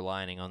silver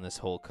lining on this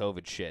whole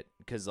COVID shit,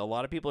 because a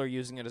lot of people are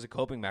using it as a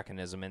coping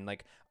mechanism. And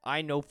like,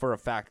 I know for a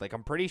fact, like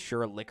I'm pretty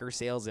sure liquor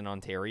sales in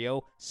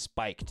Ontario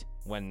spiked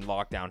when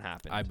lockdown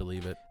happened. I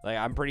believe it. Like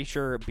I'm pretty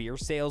sure beer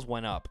sales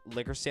went up,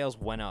 liquor sales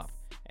went up,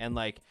 and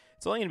like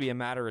it's only gonna be a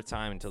matter of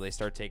time until they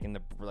start taking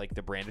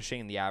the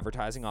brandishing and the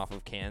advertising off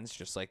of cans,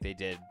 just like they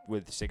did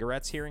with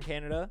cigarettes here in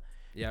Canada.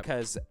 Yeah,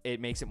 because it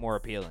makes it more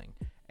appealing.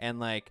 And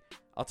like,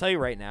 I'll tell you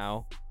right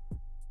now,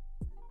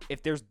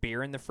 if there's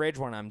beer in the fridge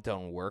when I'm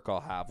done work, I'll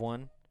have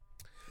one.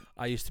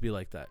 I used to be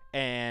like that.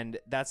 And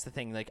that's the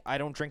thing. Like, I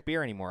don't drink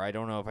beer anymore. I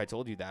don't know if I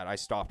told you that. I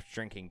stopped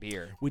drinking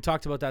beer. We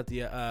talked about that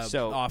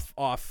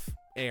off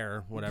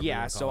air, whatever.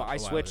 Yeah, so I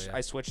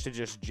switched to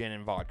just gin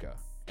and vodka.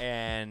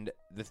 And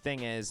the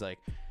thing is, like,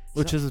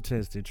 which is a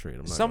tasty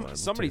treat.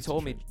 Somebody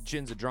told me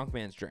gin's a drunk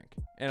man's drink.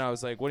 And I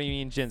was like, what do you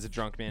mean gin's a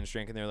drunk man's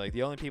drink? And they're like,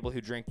 the only people who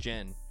drink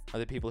gin are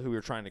the people who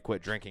are trying to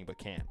quit drinking but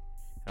can't.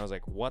 And I was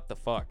like, what the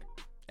fuck?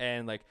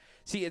 And like,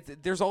 see,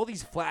 there's all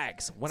these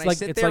flags when I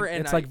sit there,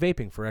 and it's like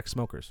vaping for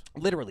ex-smokers.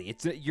 Literally,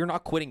 you're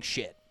not quitting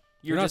shit.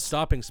 You're not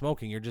stopping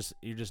smoking. You're just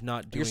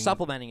not doing. You're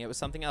supplementing it with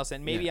something else,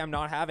 and maybe I'm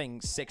not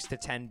having 6 to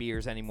 10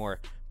 beers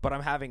anymore, but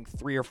I'm having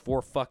 3 or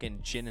 4 fucking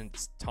gin and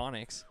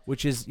tonics.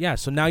 Which is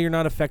so now you're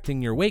not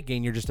affecting your weight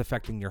gain. You're just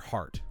affecting your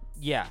heart.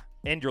 Yeah,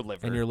 and your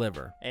liver.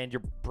 And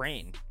your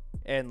brain,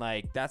 and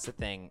like that's the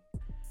thing.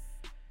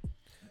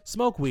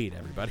 Smoke weed,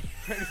 everybody.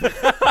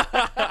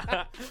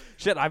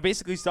 Shit, I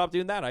basically stopped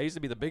doing that. I used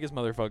to be the biggest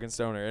motherfucking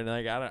stoner, and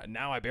like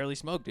now I barely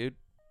smoke, dude.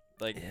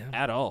 Like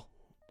at all.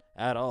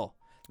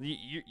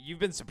 You've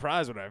been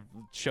surprised when I've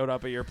showed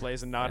up at your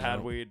place and not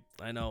had weed.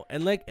 I know,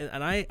 and like,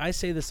 and I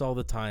say this all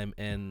the time,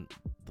 and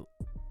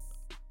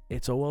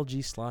it's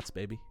OLG slots,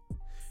 baby.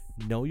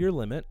 Know your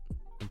limit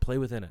and play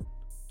within it.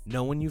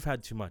 Know when you've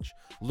had too much.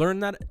 Learn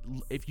that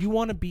if you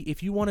want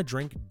to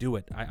drink, do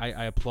it.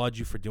 I applaud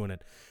you for doing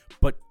it.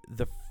 But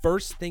the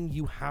first thing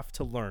you have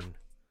to learn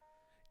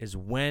is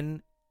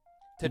when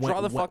to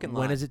draw the fucking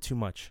line. When is it too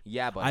much?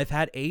 Yeah, but I've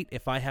had 8.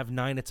 If I have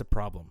 9, it's a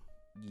problem.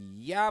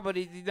 Yeah, but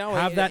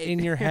have that in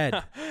your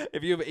head.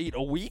 If you have 8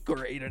 a week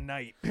or 8 a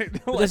night,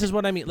 this is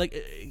what I mean. Like,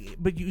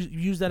 but you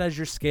use that as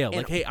your scale.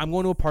 Like, hey, I'm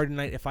going to a party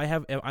tonight. If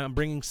I'm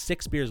bringing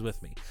 6 beers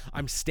with me.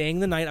 I'm staying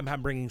the night.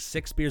 I'm bringing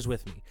 6 beers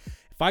with me.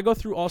 If I go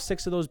through all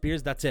 6 of those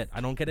beers, that's it.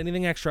 I don't get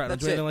anything extra. I don't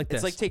do anything like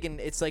this.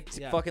 It's like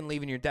fucking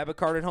leaving your debit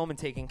card at home and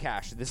taking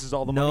cash. This is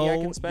all the money I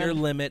can spend. Know your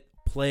limit.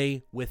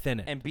 Play within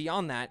it. And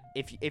beyond that,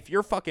 if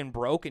you're fucking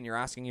broke and you're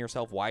asking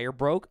yourself why you're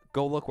broke,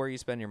 go look where you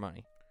spend your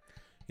money.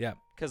 Yeah.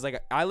 Because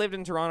like I lived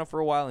in Toronto for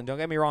a while, and don't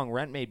get me wrong,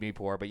 rent made me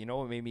poor. But you know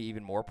what made me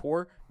even more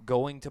poor?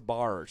 Going to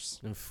bars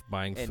and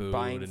buying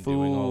food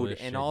doing all this and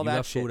shit. all you that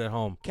got shit. food at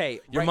home. Okay,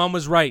 your mom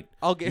was right.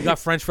 You got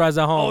French fries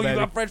at home. Oh, baby. You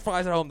got French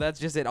fries at home. That's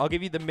just it. I'll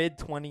give you the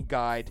mid-20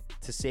 guide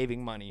to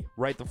saving money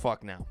right the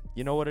fuck now.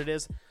 You know what it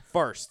is?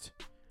 First,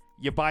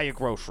 you buy your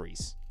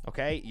groceries.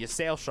 Okay, you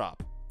sale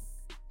shop.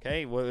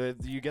 Okay, well,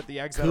 you get the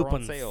eggs that are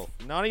on sale.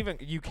 Not even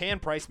you can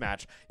price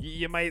match.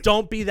 You might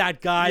don't be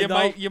that guy.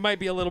 You might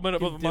be a little bit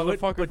of a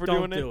motherfucker for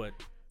doing it. Do it.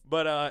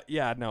 But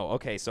yeah, no.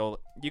 Okay, so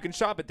you can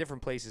shop at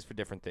different places for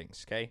different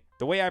things. Okay,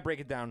 the way I break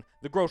it down,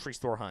 the grocery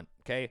store hunt.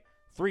 Okay,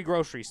 3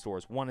 grocery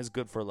stores. One is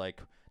good for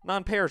like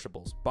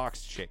non-perishables,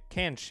 boxed shit,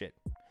 canned shit.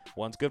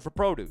 One's good for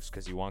produce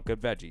because you want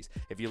good veggies.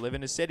 If you live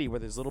in a city where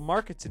there's little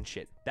markets and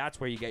shit, that's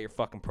where you get your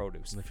fucking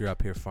produce. And if you're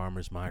up here,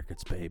 farmers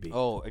markets, baby.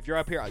 Oh, if you're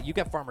up here, you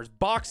get farmers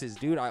boxes,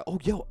 dude. I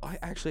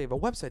actually have a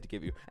website to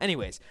give you.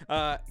 Anyways,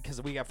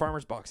 because we got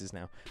farmers boxes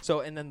now.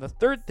 So, and then the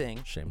third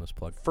thing. Shameless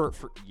plug.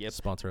 Yep.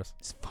 Sponsor us,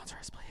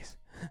 please.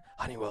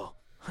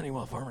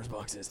 Honeywell farmers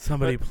boxes.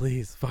 Somebody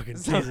please, fucking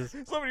Jesus.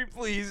 Somebody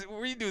please,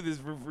 we do this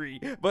for free.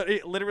 But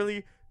it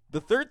literally,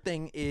 the third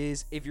thing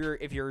is if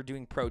you're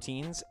doing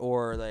proteins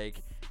or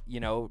like, you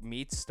know,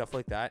 meats, stuff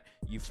like that,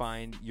 you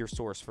find your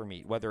source for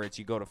meat. Whether it's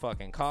you go to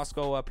fucking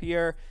Costco up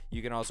here,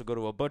 you can also go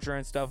to a butcher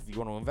and stuff if you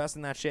want to invest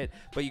in that shit.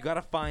 But you got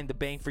to find the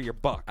bang for your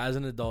buck. As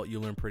an adult, you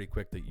learn pretty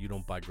quick that you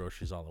don't buy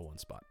groceries all at one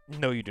spot.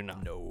 No, you do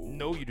not.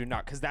 No, you do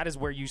not. Because that is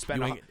where you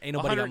spend ain't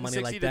nobody got money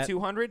 160 like to that.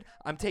 200.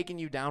 I'm taking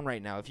you down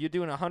right now. If you're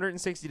doing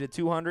 160 to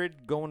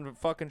 200, going to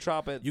fucking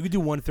shop at. You could do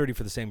 130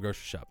 for the same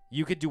grocery shop.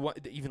 You could do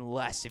even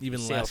less if you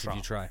if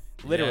you try.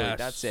 Literally, Yes.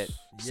 that's it.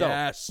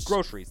 Yes. So,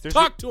 groceries.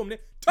 Talk to him,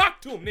 Nick.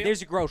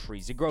 There's your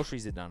groceries. Your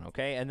groceries are done,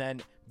 okay? And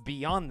then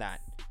beyond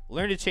that,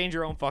 learn to change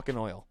your own fucking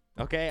oil,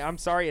 okay? I'm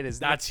sorry,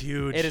 That's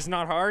huge. It is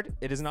not hard.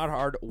 It is not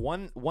hard.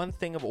 One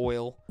thing of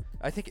oil,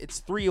 I think it's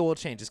 3 oil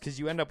changes because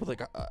you end up with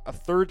like a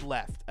third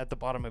left at the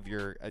bottom of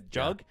your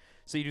jug. Yeah.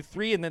 So you do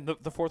 3, and then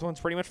the fourth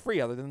one's pretty much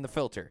free other than the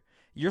filter.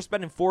 You're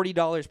spending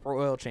 $40 per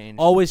oil change.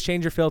 Always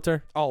change your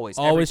filter. Always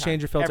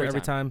change your filter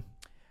every time.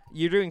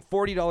 You're doing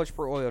 $40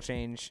 per oil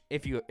change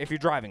if you're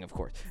driving, of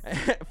course.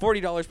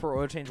 $40 per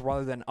oil change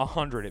rather than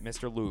 $100 at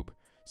Mr. Lube.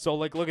 So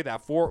like, look at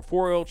that. Four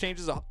oil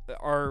changes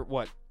are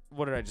what?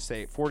 What did I just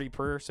say? 40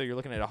 per. So you're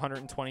looking at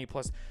 120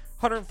 plus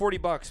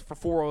 $140 for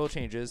 4 oil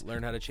changes.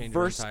 Learn how to change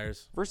your own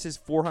tires versus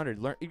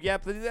 400.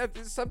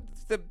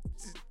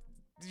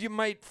 You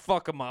might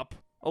fuck them up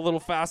a little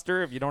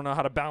faster if you don't know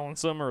how to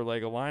balance them or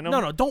like align them.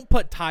 No, don't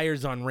put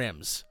tires on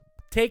rims.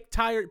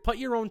 Put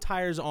your own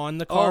tires on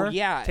the car. Oh,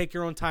 yeah. Take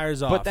your own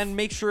tires off. But then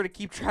make sure to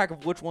keep track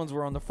of which ones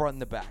were on the front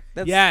and the back.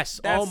 Yes.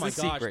 That's oh my the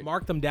gosh. secret.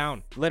 Mark them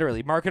down.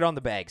 Literally, mark it on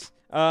the bags.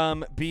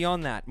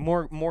 Beyond that,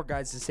 more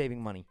guides to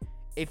saving money.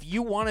 If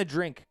you want to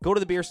drink, go to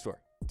the beer store.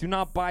 Do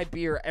not buy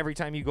beer every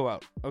time you go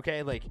out.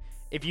 Okay? Like,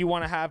 if you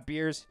want to have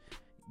beers,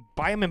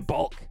 buy them in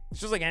bulk. It's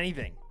just like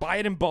anything. Buy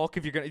it in bulk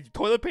if you're gonna.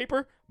 Toilet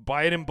paper,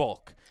 buy it in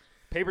bulk.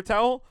 Paper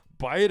towel,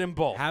 buy it in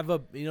bulk. Have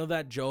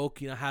that joke,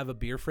 have a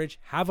beer fridge.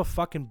 Have a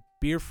fucking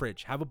beer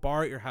fridge. Have a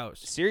bar at your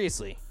house.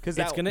 Seriously, because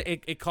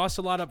it costs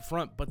a lot up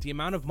front, but the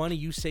amount of money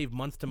you save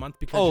month to month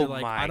because you're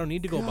like, I don't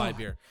need to go buy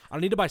beer. I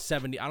don't need to buy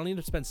 70. I don't need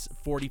to spend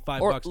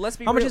 $45. Let's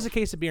be How real. much is a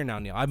case of beer now,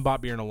 Neil? I haven't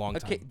bought beer in a long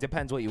time.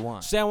 Depends what you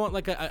want. Say I want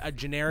like a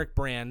generic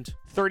brand.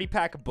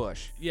 30-pack of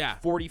Busch. Yeah.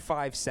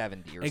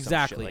 $45.70 or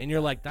exactly. Like and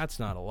you're like, that's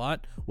not a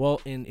lot. Well,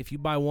 and if you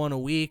buy one a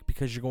week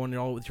because you're going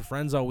with your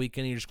friends all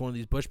weekend and you're just going to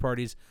these Busch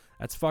parties,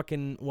 that's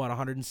fucking what,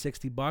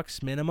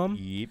 $160 minimum?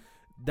 Yep.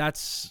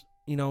 That's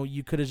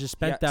you could have just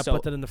spent that,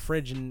 put that in the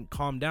fridge, and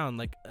calm down.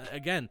 Like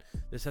again,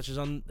 that touches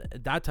on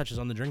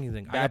the drinking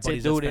thing. That's I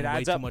got buddies that spend it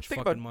adds way up. too much Think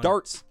fucking about money.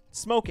 darts,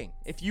 smoking.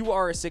 If you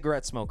are a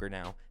cigarette smoker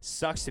now,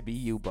 sucks to be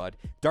you, bud.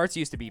 Darts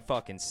used to be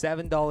fucking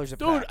 $7 a pack.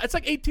 Dude, it's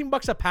like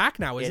 $18 a pack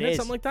now, isn't it?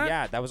 Something like that.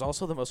 Yeah, that was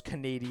also the most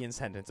Canadian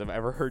sentence I've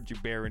ever heard you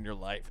bear in your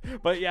life.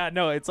 But yeah,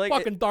 no, it's like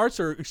fucking darts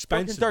are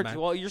expensive, fucking darts. man.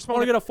 Well, you're I smoking.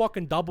 want to get a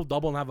fucking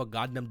double and have a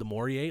goddamn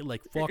Demorier.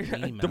 Like fuck me,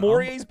 man.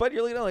 Demorier's, but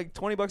you're looking at like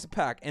 $20 a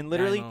pack, and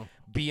literally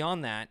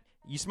beyond that.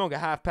 You smoke a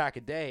half pack a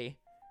day.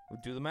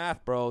 Do the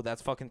math, bro.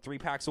 That's fucking 3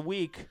 packs a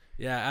week.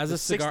 Yeah, as a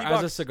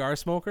cigar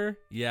smoker,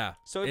 yeah.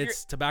 So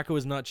tobacco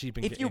is not cheap.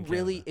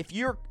 If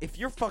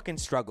you're fucking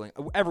struggling,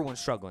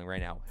 everyone's struggling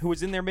right now. Who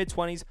is in their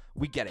mid-20s?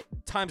 We get it.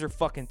 Times are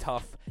fucking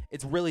tough.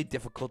 It's really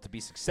difficult to be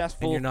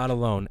successful. And you're not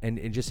alone. And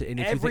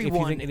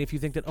if you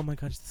think that, oh my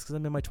gosh, this because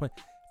I'm in my 20s.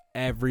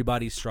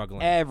 Everybody's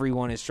struggling.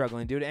 Everyone is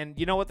struggling, dude. And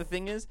you know what the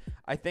thing is?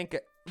 I think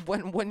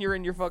when you're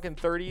in your fucking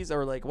 30s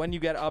or like when you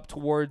get up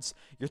towards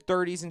your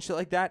 30s and shit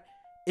like that,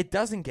 it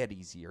doesn't get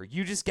easier.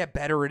 You just get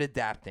better at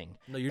adapting.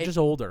 No, you're just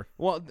older.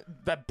 Well,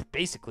 that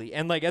basically.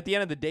 And like at the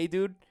end of the day,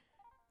 dude,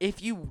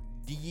 if you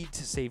need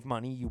to save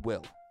money, you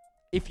will.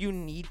 If you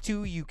need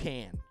to, you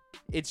can.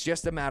 It's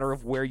just a matter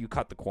of where you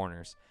cut the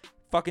corners.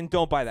 Fucking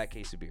don't buy that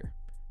case of beer.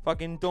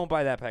 Fucking don't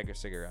buy that pack of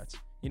cigarettes.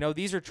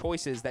 These are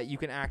choices that you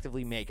can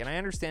actively make. And I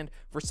understand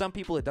for some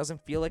people it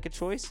doesn't feel like a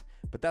choice,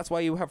 but that's why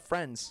you have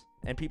friends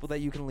and people that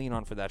you can lean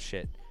on for that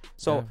shit.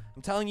 So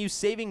I'm telling you,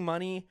 saving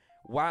money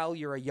while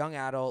you're a young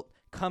adult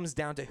comes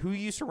down to who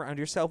you surround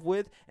yourself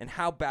with and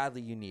how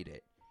badly you need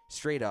it.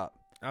 Straight up.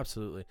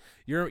 Absolutely.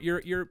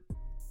 You're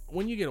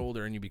when you get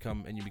older and you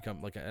become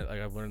like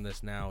I've learned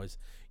this now is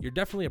you're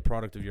definitely a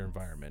product of your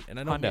environment, and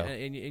I don't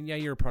and yeah,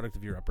 you're a product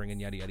of your upbringing,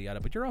 yada yada yada,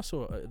 but you're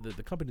also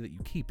the company that you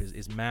keep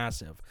is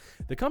massive.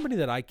 The company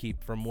that I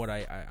keep, from what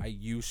I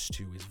used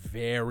to, is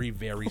very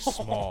very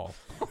small.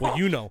 Well,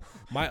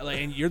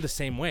 and you're the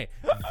same way,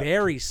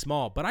 very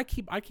small. But I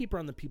keep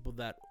around the people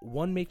that,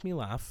 one, make me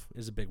laugh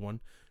is a big one.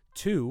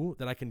 2,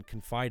 that I can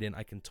confide in,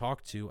 I can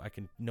talk to, I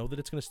can know that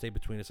it's going to stay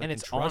between us, and I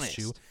it's can trust honest.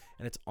 you,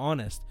 and it's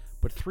honest.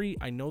 But 3,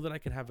 I know that I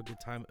can have a good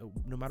time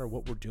no matter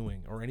what we're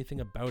doing or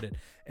anything about it.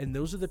 And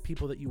those are the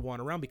people that you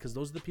want around, because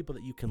those are the people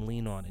that you can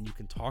lean on and you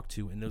can talk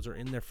to, and those are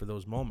in there for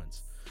those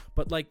moments.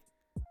 But like,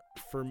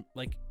 for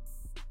like,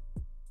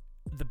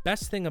 the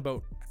best thing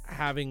about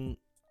having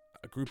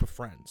a group of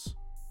friends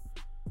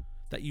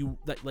that you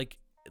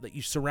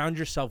surround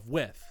yourself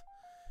with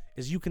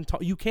is you can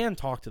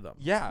talk to them.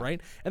 Yeah.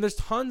 Right? And there's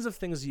tons of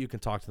things that you can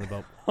talk to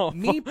them about.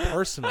 Me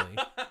personally,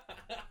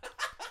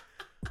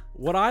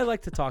 what I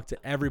like to talk to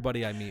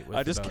everybody I meet with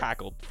I just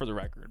cackled for the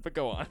record, but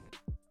go on.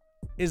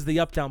 Is the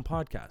Up Down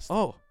podcast.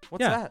 Oh,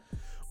 what's that?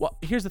 Well,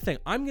 here's the thing.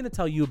 I'm going to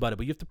tell you about it,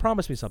 but you have to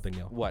promise me something,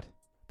 Neil. What?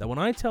 That when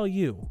I tell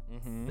you,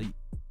 that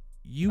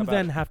you About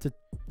then it. have to,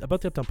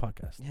 about the Up Down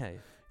podcast, Yeah.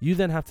 you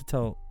then have to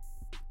tell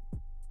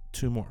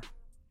 2 more.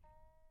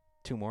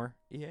 2 more,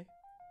 EA?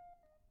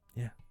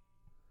 Yeah.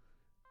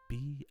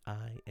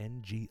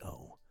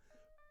 BINGO.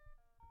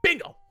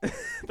 Bingo.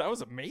 That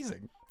was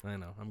amazing. I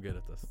know. I'm good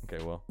at this.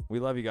 Okay, well, we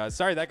love you guys.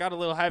 Sorry, that got a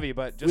little heavy,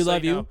 but just We so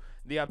love you you. know,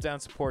 the Up Down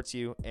supports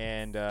you,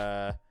 and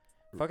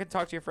fucking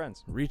talk to your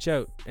friends. Reach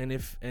out, and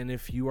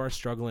if you are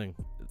struggling,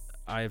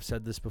 I have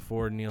said this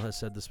before, Neil has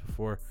said this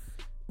before,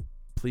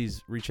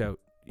 please reach out,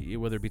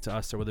 whether it be to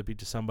us or whether it be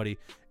to somebody.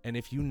 And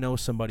if you know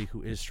somebody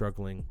who is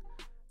struggling,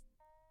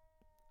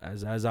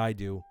 as I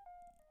do,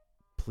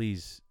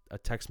 please, a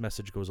text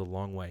message goes a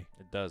long way.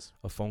 It does.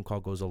 A phone call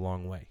goes a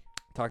long way.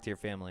 Talk to your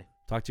family.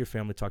 Talk to your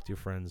family, talk to your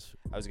friends.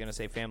 I was going to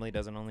say family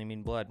doesn't only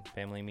mean blood.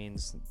 Family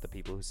means the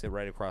people who sit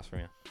right across from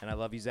you. And I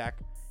love you, Zach,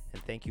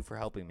 and thank you for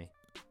helping me.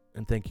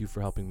 And thank you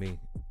for helping me.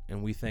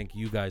 And we thank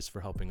you guys for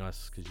helping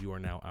us, because you are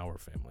now our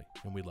family.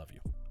 And we love you.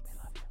 We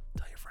love you.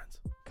 Tell your friends.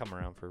 Come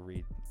around for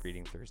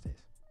Reading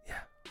Thursdays.